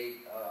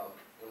create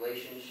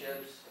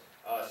relationships.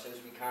 Since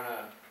we kind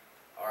of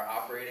are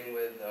operating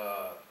with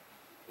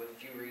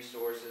few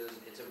resources,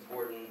 it's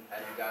important, as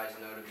you guys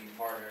know, to be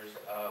partners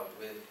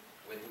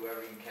with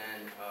whoever you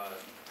can.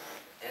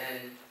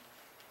 And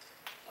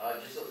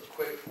just a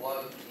quick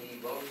plug,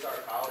 the Lone Star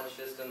College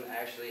system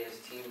actually has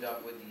teamed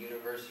up with the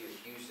University of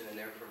Houston, and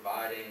they're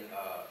providing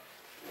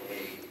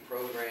a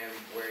program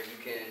where you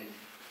can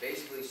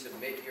basically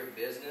submit your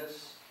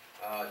business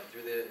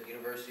through the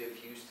University of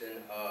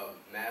Houston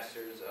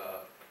Master's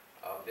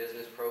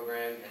business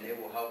program, and they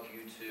will help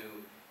you to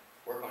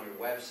work on your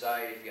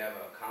website. If you have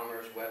a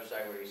commerce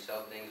website where you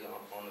sell things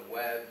on the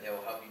web, they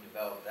will help you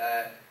develop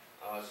that.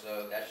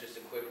 So that's just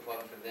a quick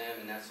plug for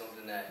them, and that's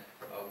something that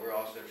we're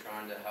also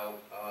trying to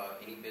help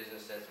any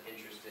business that's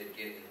interested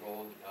get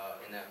enrolled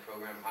in that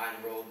program. I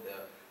enrolled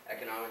the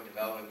Economic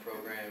Development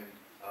Program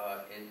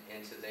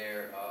into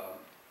their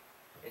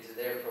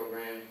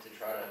program to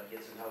try to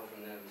get some help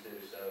from them too.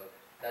 So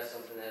that's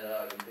something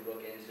that you could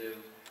look into.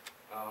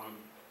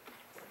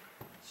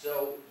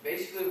 So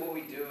basically what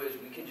we do is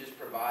we can just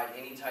provide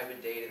any type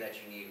of data that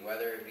you need,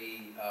 whether it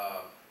be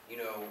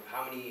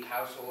how many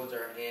households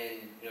are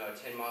in a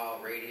 10-mile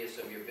radius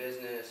of your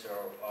business,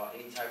 or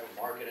any type of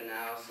market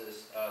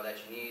analysis that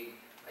you need.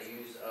 I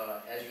use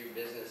Esri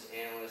Business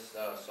Analyst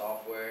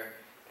software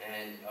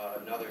and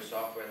another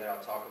software that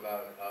I'll talk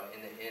about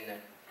in the end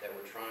that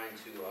we're trying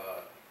to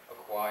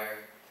acquire.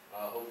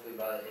 hopefully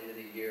by the end of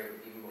the year,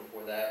 even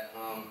before that.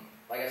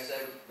 Like I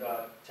said,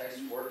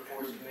 Texas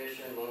Workforce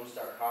Commission, Lone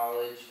Star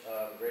College,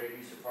 Greater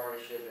Houston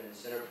Partnership, and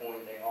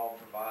Centerpoint, they all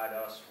provide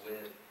us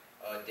with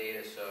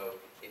data. So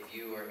if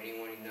you or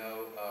anyone you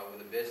know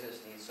with a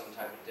business needs some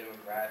type of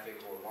demographic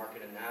or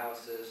market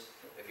analysis,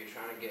 if you're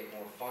trying to get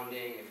more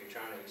funding, if you're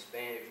trying to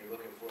expand, if you're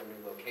looking for a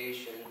new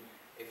location,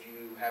 if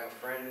you have a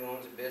friend who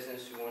owns a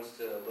business who wants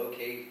to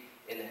locate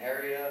in the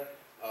area,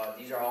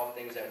 these are all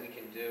things that we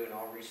can do and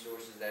all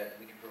resources that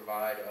we can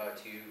provide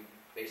to you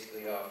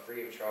basically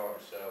free of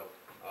charge. So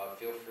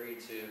feel free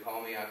to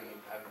call me. I can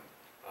have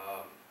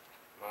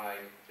my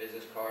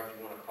business card if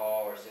you want to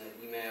call or send an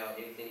email.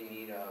 Anything you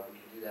need, we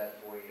can do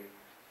that for you.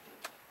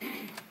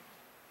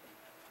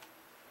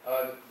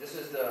 This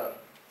is the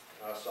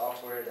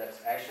software that's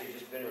actually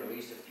just been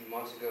released a few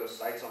months ago,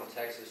 Sites on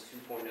Texas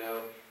 2.0,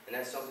 and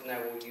that's something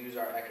that we'll use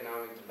our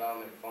economic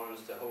development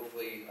funds to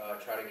hopefully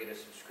try to get a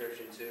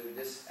subscription to.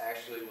 This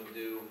actually will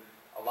do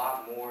a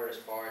lot more as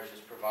far as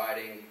just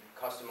providing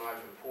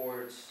customized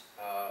reports,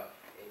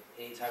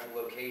 any type of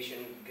location.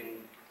 You can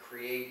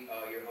create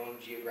your own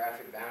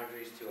geographic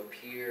boundaries to a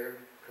peer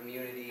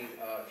community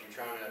if you're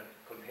trying to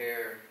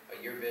compare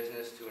your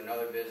business to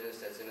another business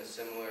that's in a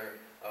similar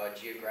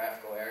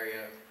geographical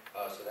area.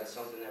 So that's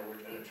something that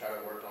we're going to try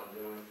to work on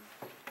doing.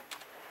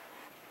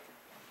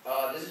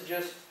 This is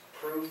just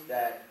proof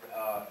that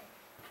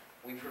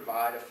we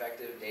provide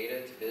effective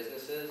data to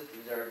businesses.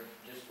 These are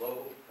just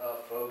local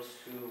folks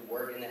who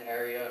work in the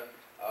area,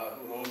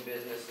 who own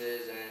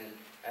businesses and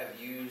have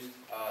used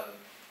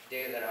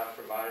data that I've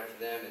provided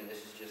for them, and this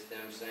is just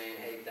them saying,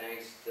 hey,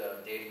 thanks,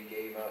 the data you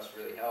gave us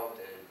really helped,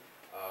 and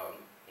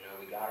you know,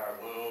 we got our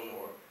loan,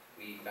 or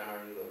we found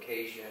our new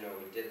location, or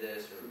we did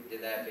this, or we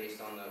did that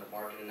based on the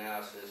market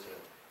analysis and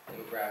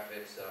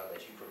demographics that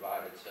you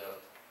provided. So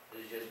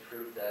this is just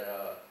proof that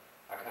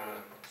I kind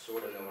of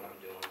sort of know what I'm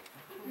doing.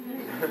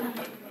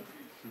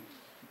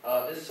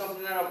 This is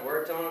something that I've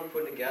worked on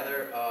putting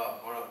together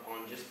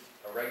on just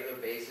a regular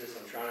basis.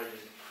 I'm trying to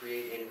just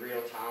create in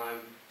real time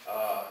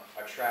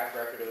a track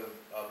record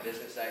of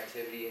business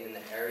activity in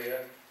the area.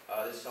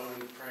 This is something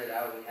we printed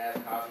out. We have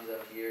copies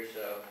up here,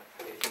 so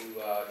if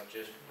you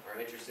just are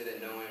interested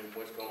in knowing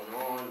what's going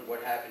on,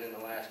 what happened in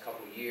the last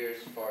couple of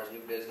years as far as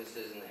new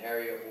businesses in the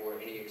area or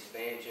any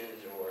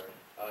expansions or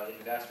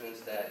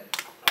investments that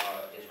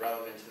is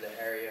relevant to the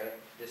area,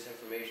 this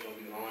information will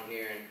be on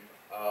here, and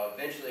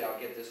eventually I'll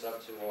get this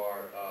up to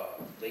our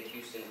Lake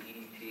Houston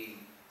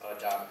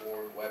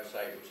EDP.org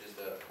website, which is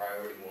the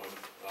priority one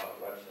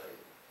website.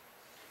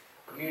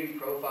 Community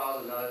profile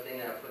is another thing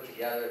that I put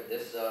together.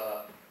 This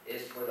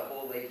is for the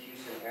whole Lake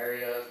Houston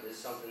area. This is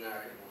something that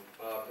I can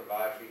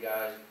provide for you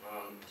guys.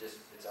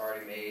 It's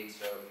already made,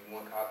 so if you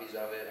want copies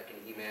of it, I can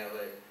email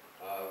it.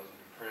 You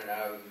can print it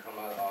out. You can come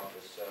out of the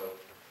office. So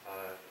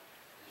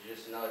this is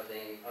just another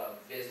thing.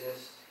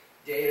 Business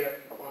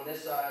data on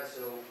this side,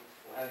 so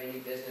we'll have any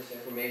business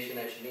information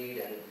that you need,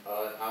 and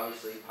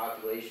obviously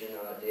population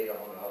data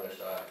on the other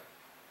side.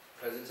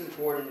 Because it's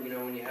important, you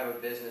know, when you have a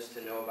business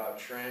to know about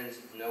trends,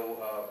 know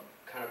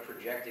kind of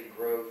projected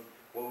growth,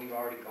 what we've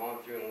already gone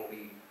through and what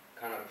we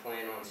kind of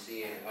plan on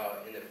seeing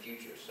in the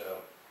future. So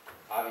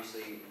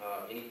obviously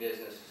any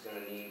business is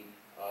going to need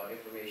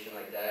information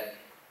like that.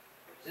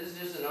 This is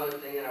just another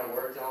thing that I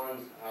worked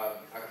on.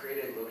 I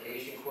created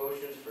location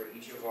quotients for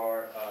each of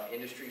our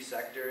industry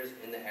sectors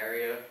in the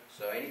area.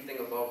 So anything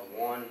above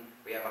 1,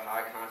 we have a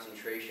high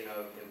concentration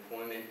of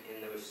employment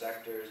in those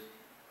sectors.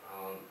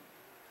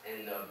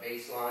 And the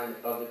baseline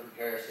of the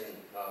comparison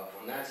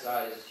on that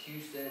side is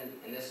Houston,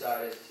 and this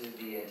side is to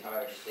the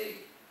entire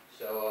state.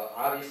 So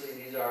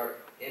obviously these are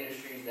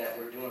industries that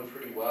we're doing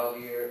pretty well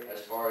here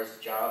as far as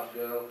jobs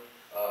go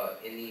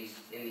in these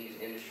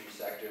industry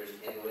sectors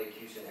in the Lake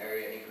Houston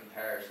area in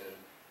comparison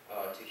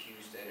to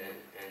Houston and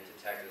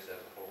to Texas as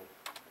a whole.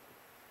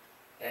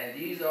 And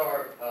these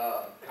are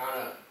kind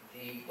of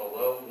the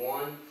below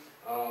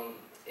 1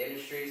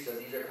 industries. So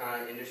these are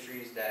kind of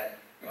industries that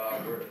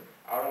we're,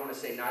 I don't want to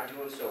say not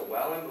doing so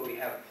well in, but we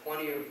have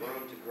plenty of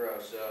room to grow.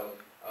 So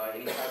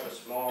any type of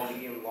small,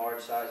 medium,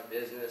 large size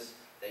business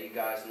that you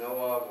guys know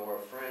of or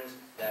friends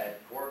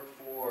that work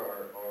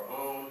for or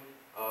own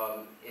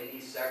in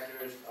these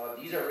sectors,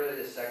 these are really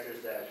the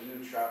sectors that we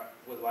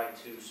would like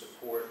to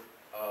support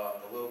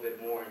a little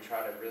bit more and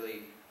try to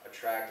really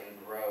attract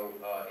and grow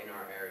in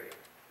our area.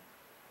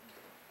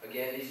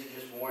 Again, these are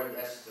just more,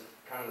 that's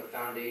kind of the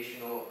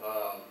foundational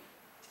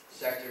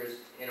sectors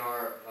in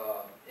our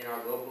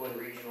local and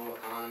regional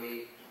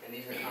economy, and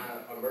these are kind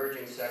of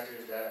emerging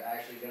sectors that are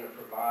actually going to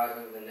provide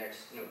over the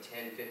next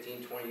 10,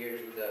 15, 20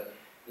 years with the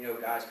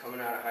guys coming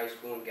out of high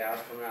school and gals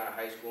coming out of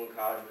high school and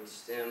college with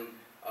STEM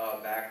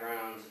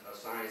backgrounds,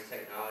 science,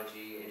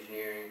 technology,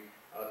 engineering,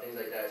 things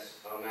like that,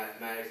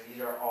 mathematics.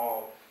 These are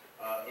all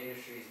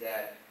industries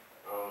that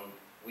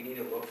we need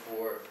to look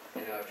for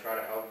and try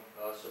to help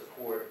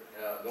support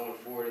going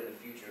forward in the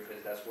future,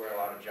 because that's where a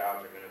lot of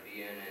jobs are going to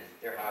be in, and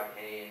they're high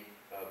paying,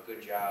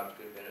 good jobs,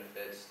 good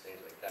benefits, things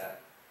like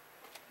that.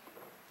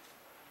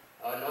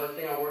 Another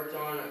thing I worked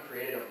on, I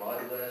created a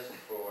mud list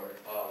for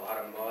a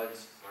lot of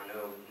muds. I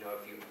know,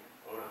 if you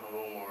own a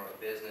home or a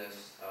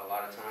business, a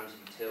lot of times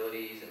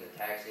utilities and the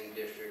taxing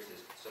districts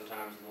is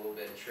sometimes a little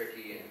bit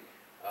tricky, and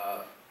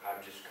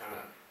I've just kind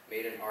of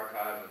made an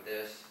archive of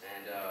this,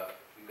 and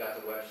we've got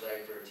the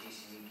website for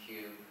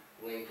TCEQ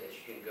link that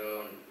you can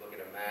go and look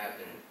at a map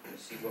and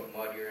see what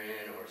mud you're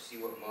in, or see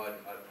what mud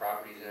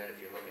property's in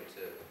if you're looking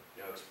to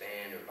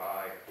expand or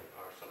buy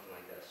or something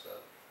like that.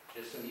 So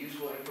just some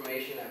useful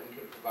information that we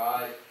could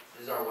provide.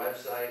 This is our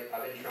website.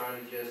 I've been trying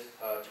to just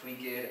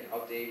tweak it and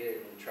update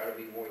it and try to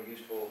be more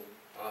useful.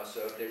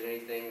 So if there's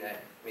anything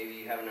that maybe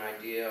you have an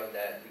idea of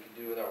that we could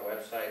do with our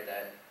website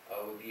that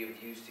would be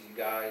of use to you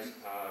guys,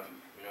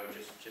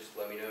 just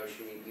let me know,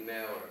 shoot me an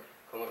email or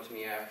come up to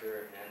me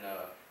after, and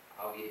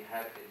I'll be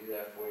happy to do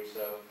that for you.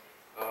 So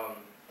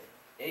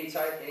any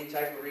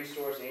type of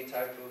resource, any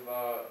type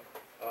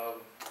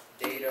of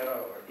data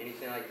or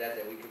anything like that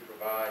we could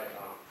provide,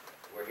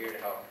 we're here to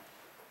help.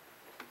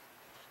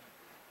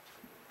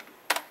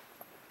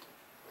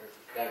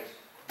 Thanks.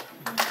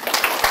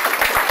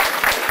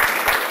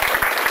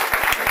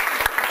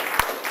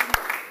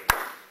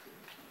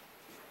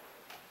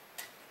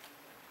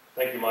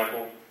 Thank you,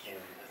 Michael, and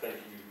thank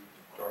you,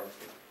 Darcy,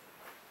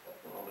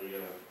 for all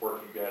the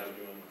work you guys are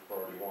doing with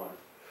Priority 1.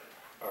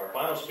 Our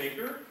final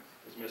speaker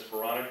is Ms.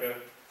 Veronica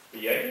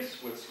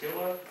Villegas with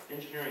Skilla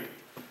Engineering.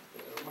 Am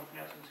I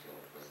pronouncing Skilla?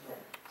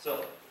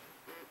 So,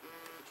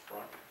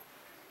 Veronica.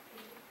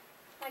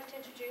 I'd like to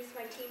introduce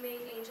my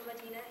teammate, Angel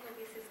Medina, who will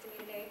be assisting me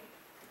today.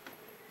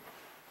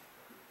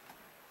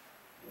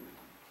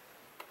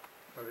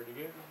 Ready to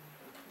go?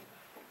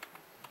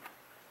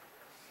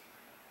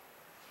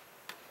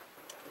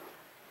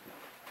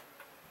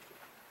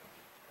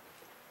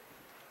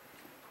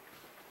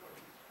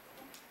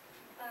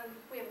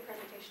 We have a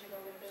presentation to go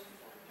with this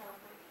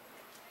PowerPoint.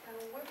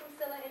 We're from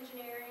Skilla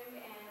Engineering,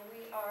 and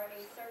we are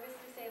a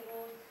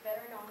service-disabled,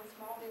 veteran-owned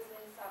small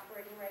business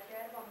operating right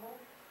here at Humble.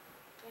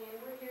 And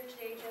we're here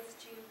today just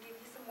to give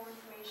you some more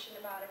information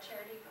about a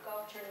charity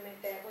golf tournament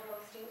that we're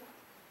hosting.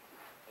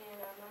 And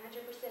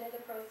 100% of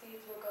the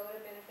proceeds will go to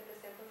benefit the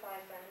Simplify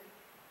Fund.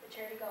 The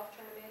charity golf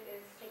tournament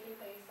is taking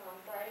place on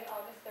Friday,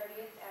 August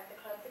 30th at the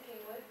Clubs at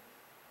Kingwood,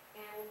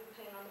 and we'll be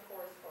playing on the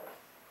Forest Course.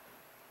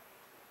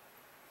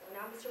 So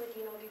now Mr.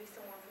 Medina will give you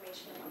some more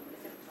information about the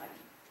Simplify.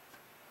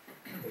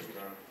 Thank you,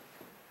 Ron.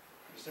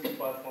 The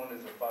Simplify Fund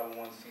is a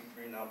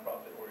 501c3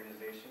 nonprofit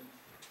organization.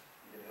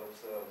 It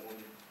helps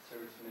wounded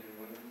servicemen and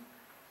women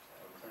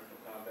return from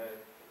combat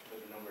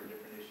with a number of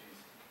different issues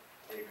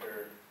they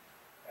occur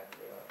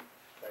after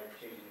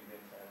life-changing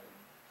events happen.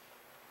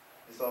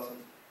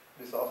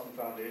 This awesome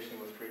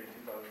foundation was created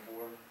in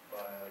 2004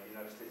 by a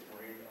United States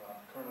Marine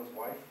colonel's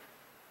wife.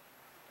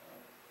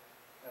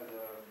 As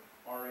a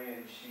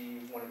RN,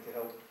 she wanted to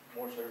help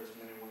more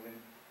servicemen and women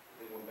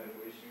dealing with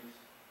medical issues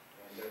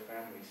and their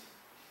families.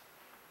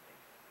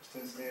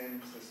 Since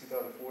then, since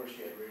 2004,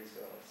 she had raised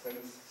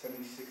 $76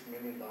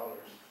 million.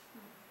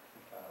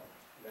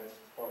 That's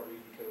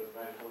partly because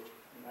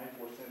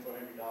 94 cents on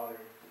every dollar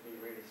that being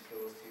raised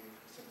goes to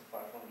the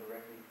Simplify Fund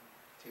directly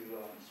to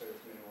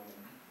servicemen and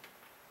women.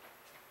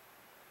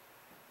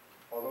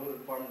 Although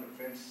the Department of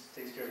Defense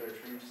takes care of their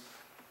troops,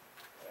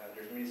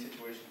 there's many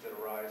situations that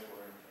arise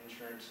where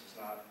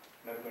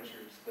medical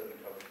insurance doesn't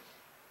cover.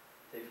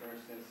 Take for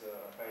instance,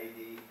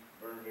 IED,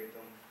 burn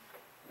victim.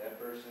 That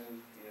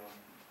person,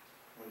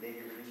 when they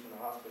get released from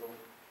the hospital,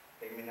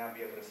 they may not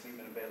be able to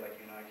sleep in a bed like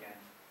you and I can.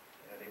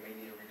 They may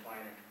need a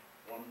recliner.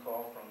 One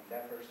call from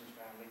that person's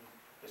family,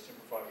 the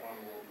Simplify Fund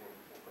will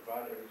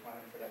provide a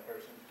recliner for that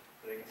person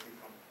so they can sleep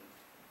comfortably.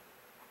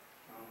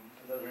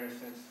 Another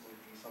instance would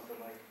be something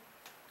like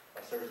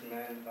a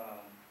serviceman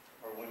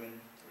or women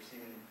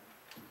receiving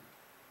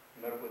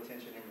medical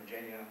attention in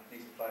Virginia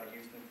needs to fly to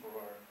Houston for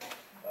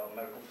our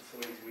medical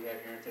facilities we have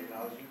here in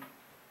technology.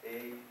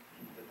 The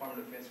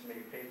Department of Defense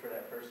may pay for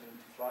that person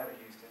to fly to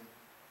Houston,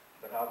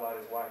 but how about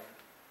his wife?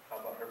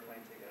 How about her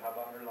plane ticket? How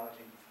about her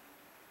lodging?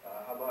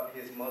 How about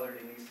his mother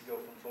that needs to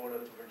go from Florida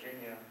to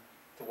Virginia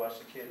to watch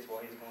the kids while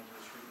he's going through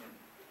his treatment?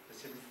 The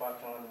Simplify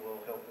Fund will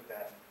help with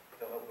that.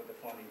 They'll help with the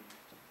funding.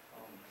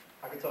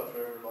 I could talk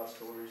forever about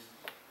stories,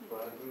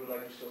 but we would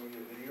like to show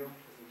you a video,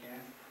 if we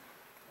can,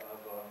 of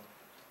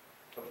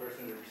a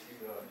person that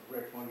received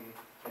direct money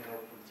and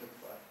help from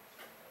Simplify.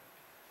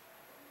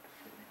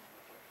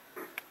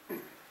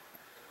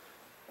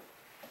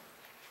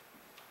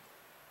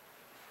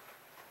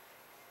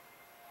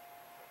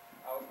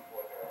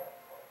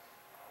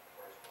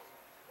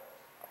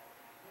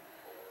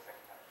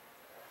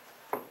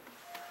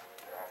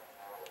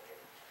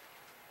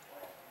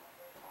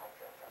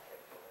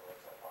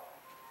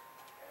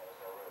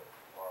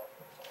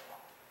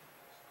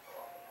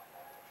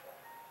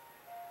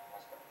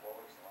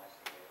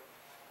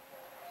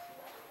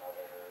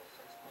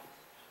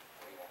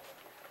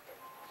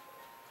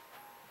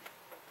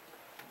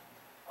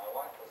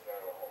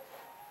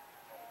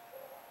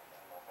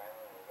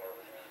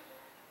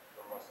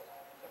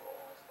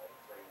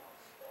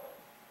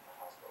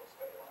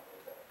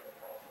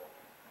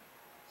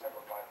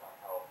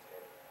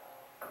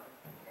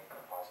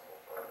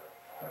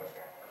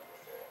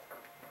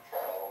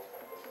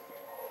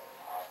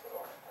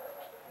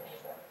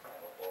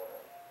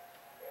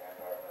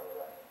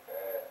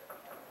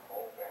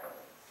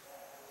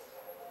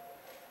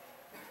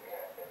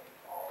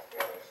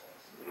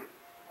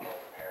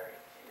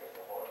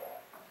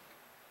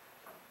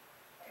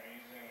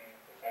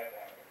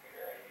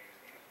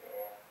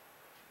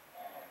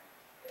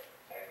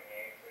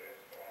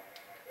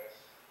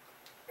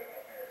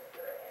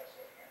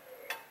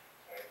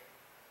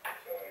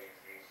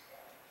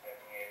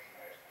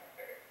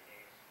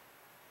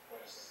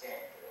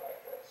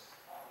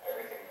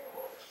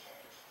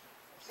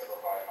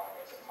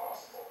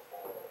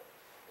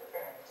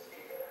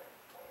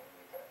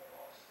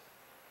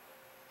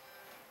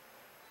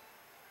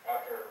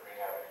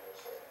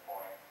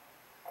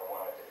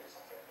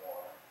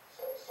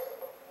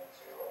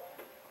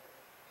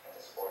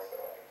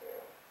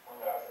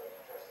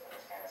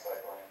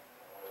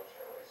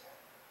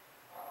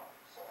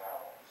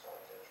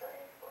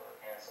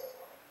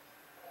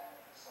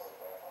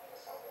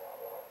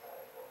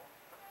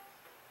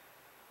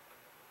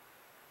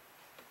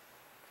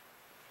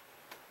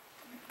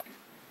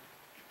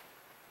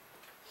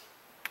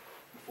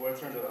 Well,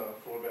 in terms of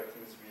floor back to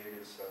Ms.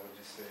 Villegas, I would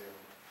just say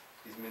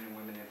these men and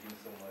women have given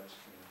so much.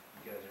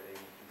 You guys are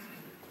able to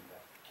give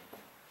back.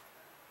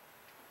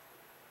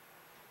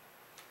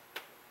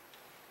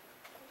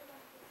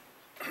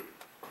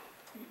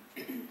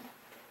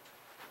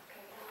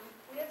 Okay,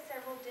 we have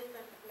several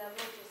different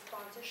levels of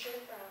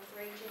sponsorship,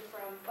 ranging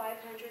from 500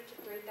 to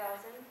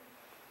 3,000.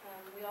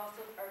 We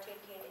also are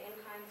taking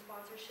in-kind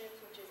sponsorships,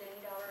 which is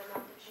any dollar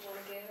amount that you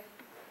want to give.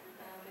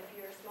 If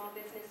you're a small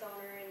business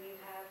owner and you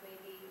have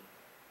maybe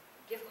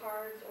gift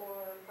cards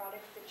or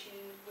products that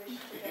you wish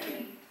to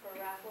donate for a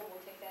raffle,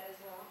 we'll take that as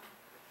well.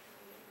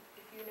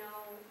 If you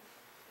know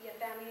you have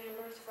family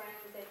members,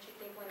 friends that you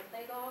think want to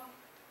play golf,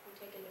 we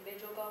take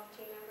individual golf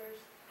team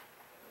members.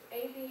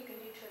 Anything you can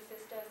do to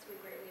assist us,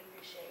 we greatly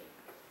appreciate.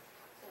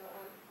 So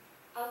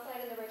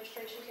outside of the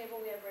registration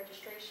table, we have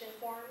registration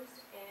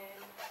forms,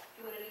 and if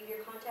you want to leave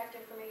your contact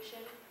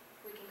information,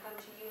 we can come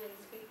to you and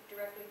speak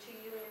directly to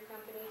you and your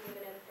company,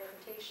 give another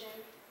presentation.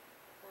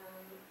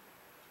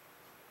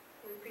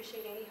 We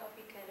appreciate any help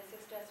you can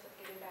assist us with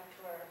giving back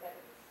to our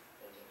veterans.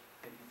 Thank you.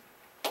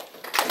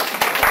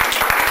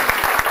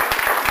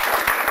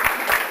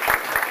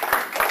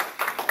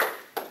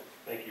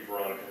 Thank you,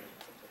 Veronica.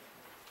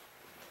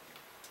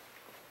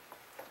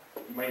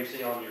 You may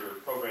see on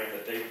your program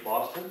that Dave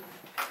Boston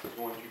is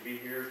going to be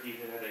here. He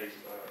had a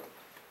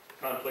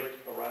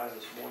conflict arise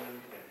this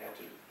morning and had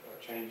to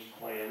change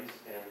plans,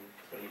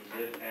 but he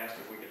did ask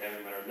if we could have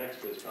him at our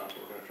next Bizcom, so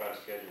we're going to try to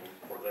schedule him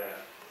for that.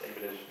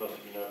 David, as most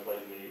of you know,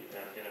 played in the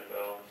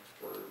NFL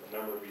for a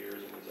number of years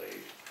and is a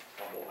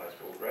humble high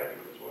school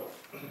graduate as well.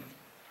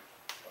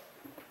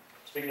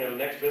 Speaking of the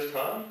next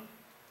Bizcom,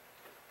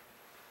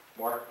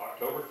 mark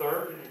October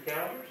 3rd in your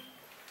calendars,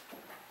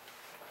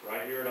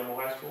 right here at Humble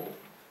High School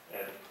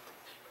at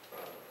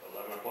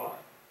 11 o'clock.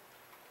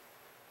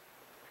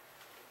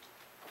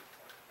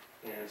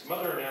 And some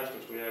other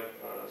announcements. We have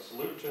a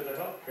Salute to the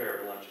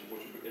Healthcare luncheon,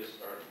 which is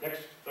our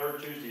next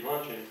third Tuesday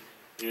luncheon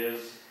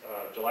is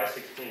July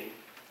 16th,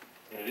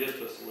 and it is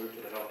the Salute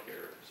to the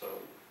Healthcare. So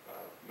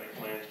make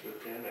plans to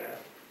attend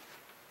that.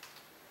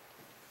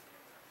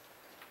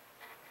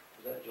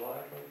 Is that July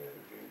 25th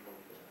or June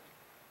 25th?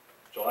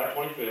 July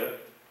 25th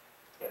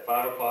at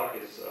 5 o'clock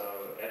is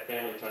at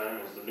family time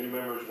is the new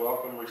members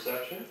welcome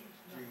reception.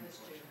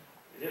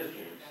 It is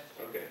June.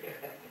 Okay.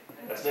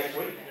 That's next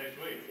week. Next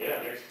week.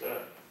 Yeah, next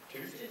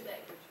Tuesday.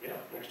 Yeah,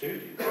 next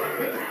Tuesday.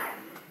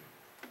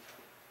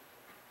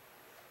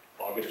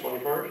 August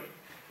 21st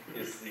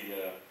is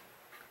the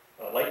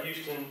Lake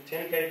Houston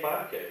 10K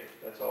 5K.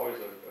 That's always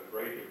a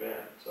great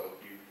event. So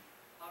if you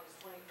August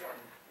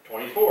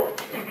 24th. 24th.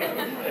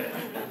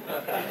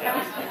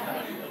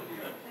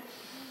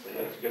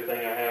 It's a good thing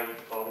I have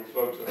all these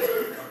folks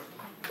there.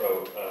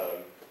 So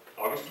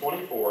August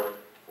 24th,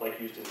 Lake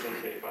Houston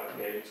 10K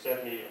 5K.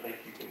 Stephanie, I think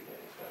you can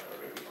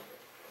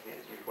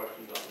answer your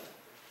questions on that.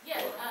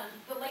 Yes,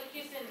 the Lake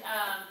Houston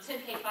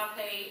 10K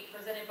 5K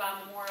presented by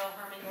Memorial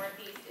Herman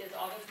Northeast is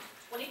August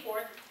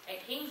 24th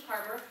at Kings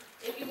Harbor.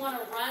 If you want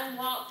to run,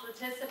 walk,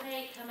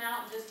 participate, come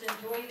out and just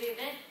enjoy the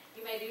event,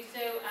 you may do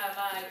so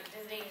by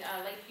visiting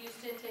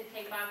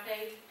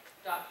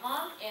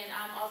LakeHouston10K5K.com. And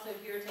I'm also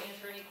here to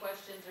answer any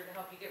questions or to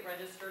help you get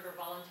registered or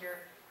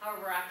volunteer.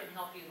 However I can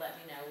help you, let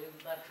me know. We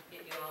would love to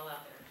get you all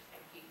out there.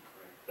 Thank you.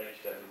 Great.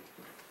 Thanks, Stephanie.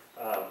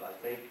 I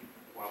think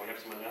while we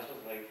have some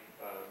announcements, I think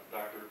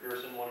Dr.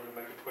 Pearson wanted to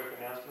make a quick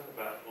announcement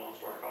about Lone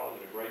Star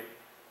College and a great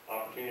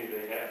opportunity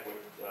they have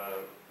with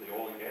the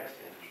oil and gas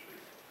industry.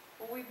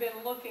 Well, we've been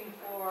looking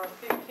for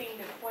 15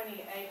 to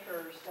 20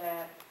 acres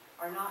that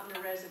are not in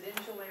a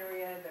residential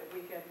area, that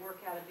we could work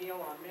out a deal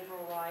on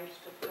mineral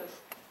rights to put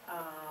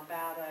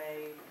about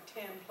a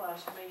 $10+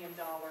 million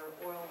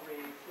oil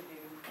rig to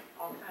do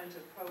all kinds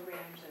of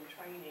programs and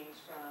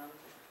trainings from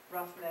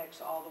roughnecks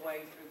all the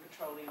way through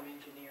petroleum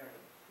engineering.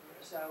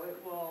 So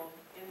it will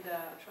end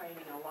up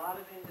training a lot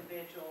of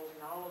individuals,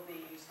 and all of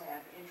these have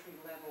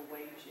entry-level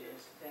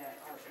wages that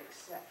are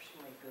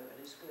exceptionally good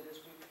as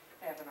we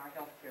have in our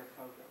healthcare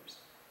programs.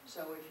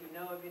 So if you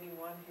know of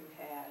anyone who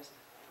has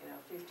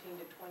 15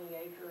 to 20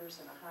 acres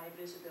in a high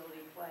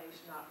visibility place,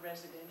 not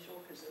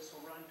residential, because this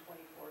will run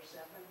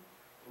 24/7,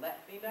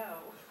 let me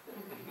know.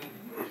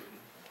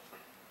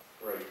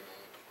 Great.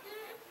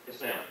 Yes,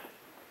 ma'am.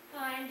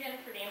 Hi, I'm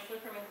Jennifer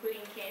Dansler from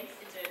Including Kids.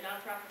 It's a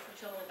nonprofit for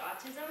children with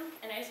autism.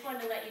 And I just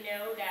wanted to let you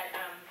know that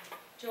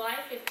July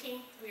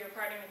 15th, we are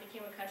partnering with the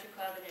Kingwood Country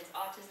Club, and it's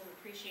Autism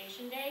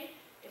Appreciation Day.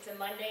 It's a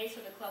Monday,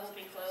 so the club will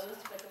be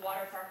closed, but the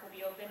water park will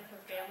be open for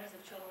families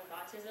of children with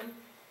autism,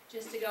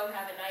 just to go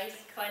have a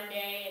nice, fun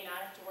day and not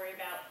have to worry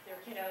about their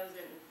kiddos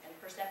and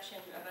perception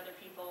of other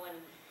people.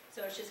 And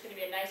so it's just going to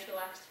be a nice,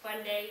 relaxed,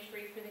 fun day,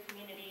 free for the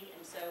community.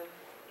 And so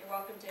you're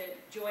welcome to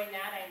join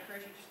that. I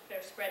encourage you to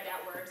spread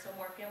that word so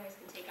more families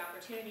can take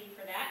opportunity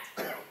for that.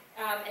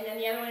 And then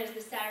the other one is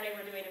this Saturday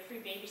we're doing a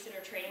free babysitter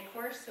training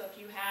course. So if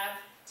you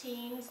have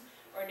teens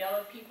or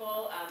know of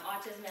people,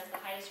 autism has the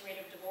highest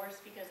rate of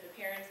divorce because the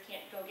parents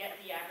can't go get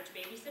the average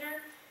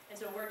babysitter. And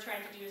so what we're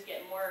trying to do is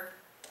get more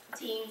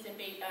teens and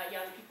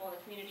young people in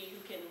the community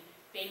who can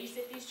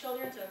babysit these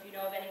children. So if you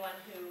know of anyone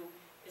who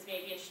is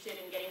maybe interested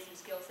in getting some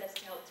skill sets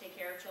to help take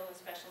care of children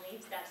with special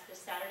needs. That's this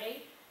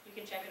Saturday. You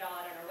can check it all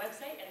out on our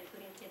website at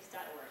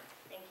includingkids.org.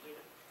 Thank you.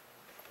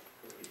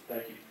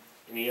 Thank you.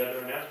 Any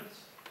other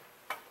announcements?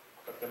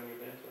 Upcoming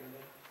events or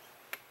anything?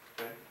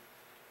 Okay.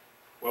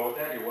 Well, with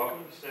that, you're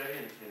welcome to stay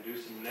and do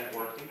some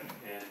networking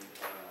and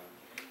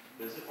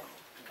visit.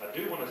 I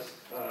do want to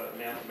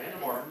announce Amanda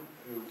Martin,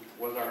 who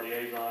was our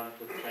liaison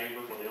with the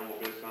Chamber for the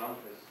Elmville Bizcom,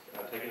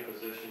 has taken a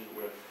position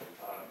with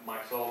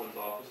Mike Sullivan's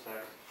office,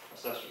 tax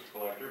assessment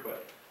collector,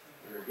 but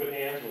we're in good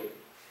hands with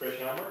Trish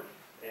Helmer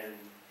and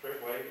Trish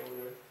Wade over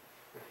there.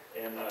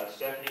 And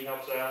Stephanie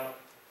helps out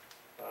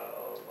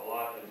a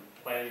lot in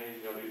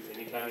planning. You know,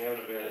 anytime you have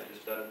an event, it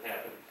just doesn't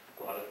happen.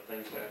 A lot of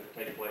things have to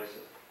take place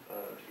to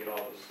get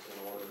all this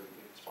in order and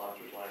get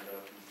sponsors lined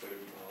up and food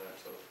and all that.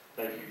 So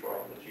thank you for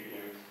all that you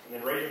do. And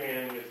then raise your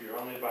hand if you're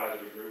on the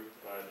advisory group.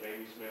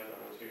 Jamie Smith, I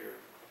know, is here.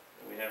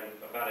 And we have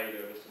about 8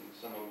 of us, and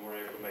some of them were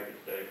able to make it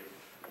today.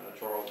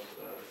 Charles,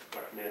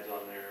 Dr. Ned's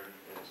on there.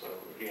 And so,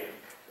 again,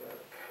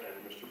 and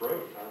Mr.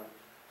 Brode, Tom,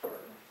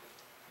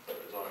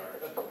 is on our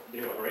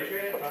deal. Raise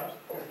your hand, Tom.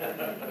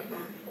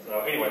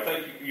 So anyway,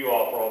 thank you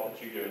all for all that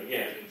you do. And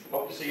again,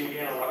 hope to see you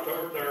again on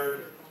October 3rd.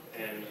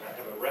 And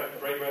have a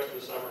great rest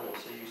of the summer. We'll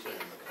see you soon.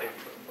 Thank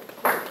you.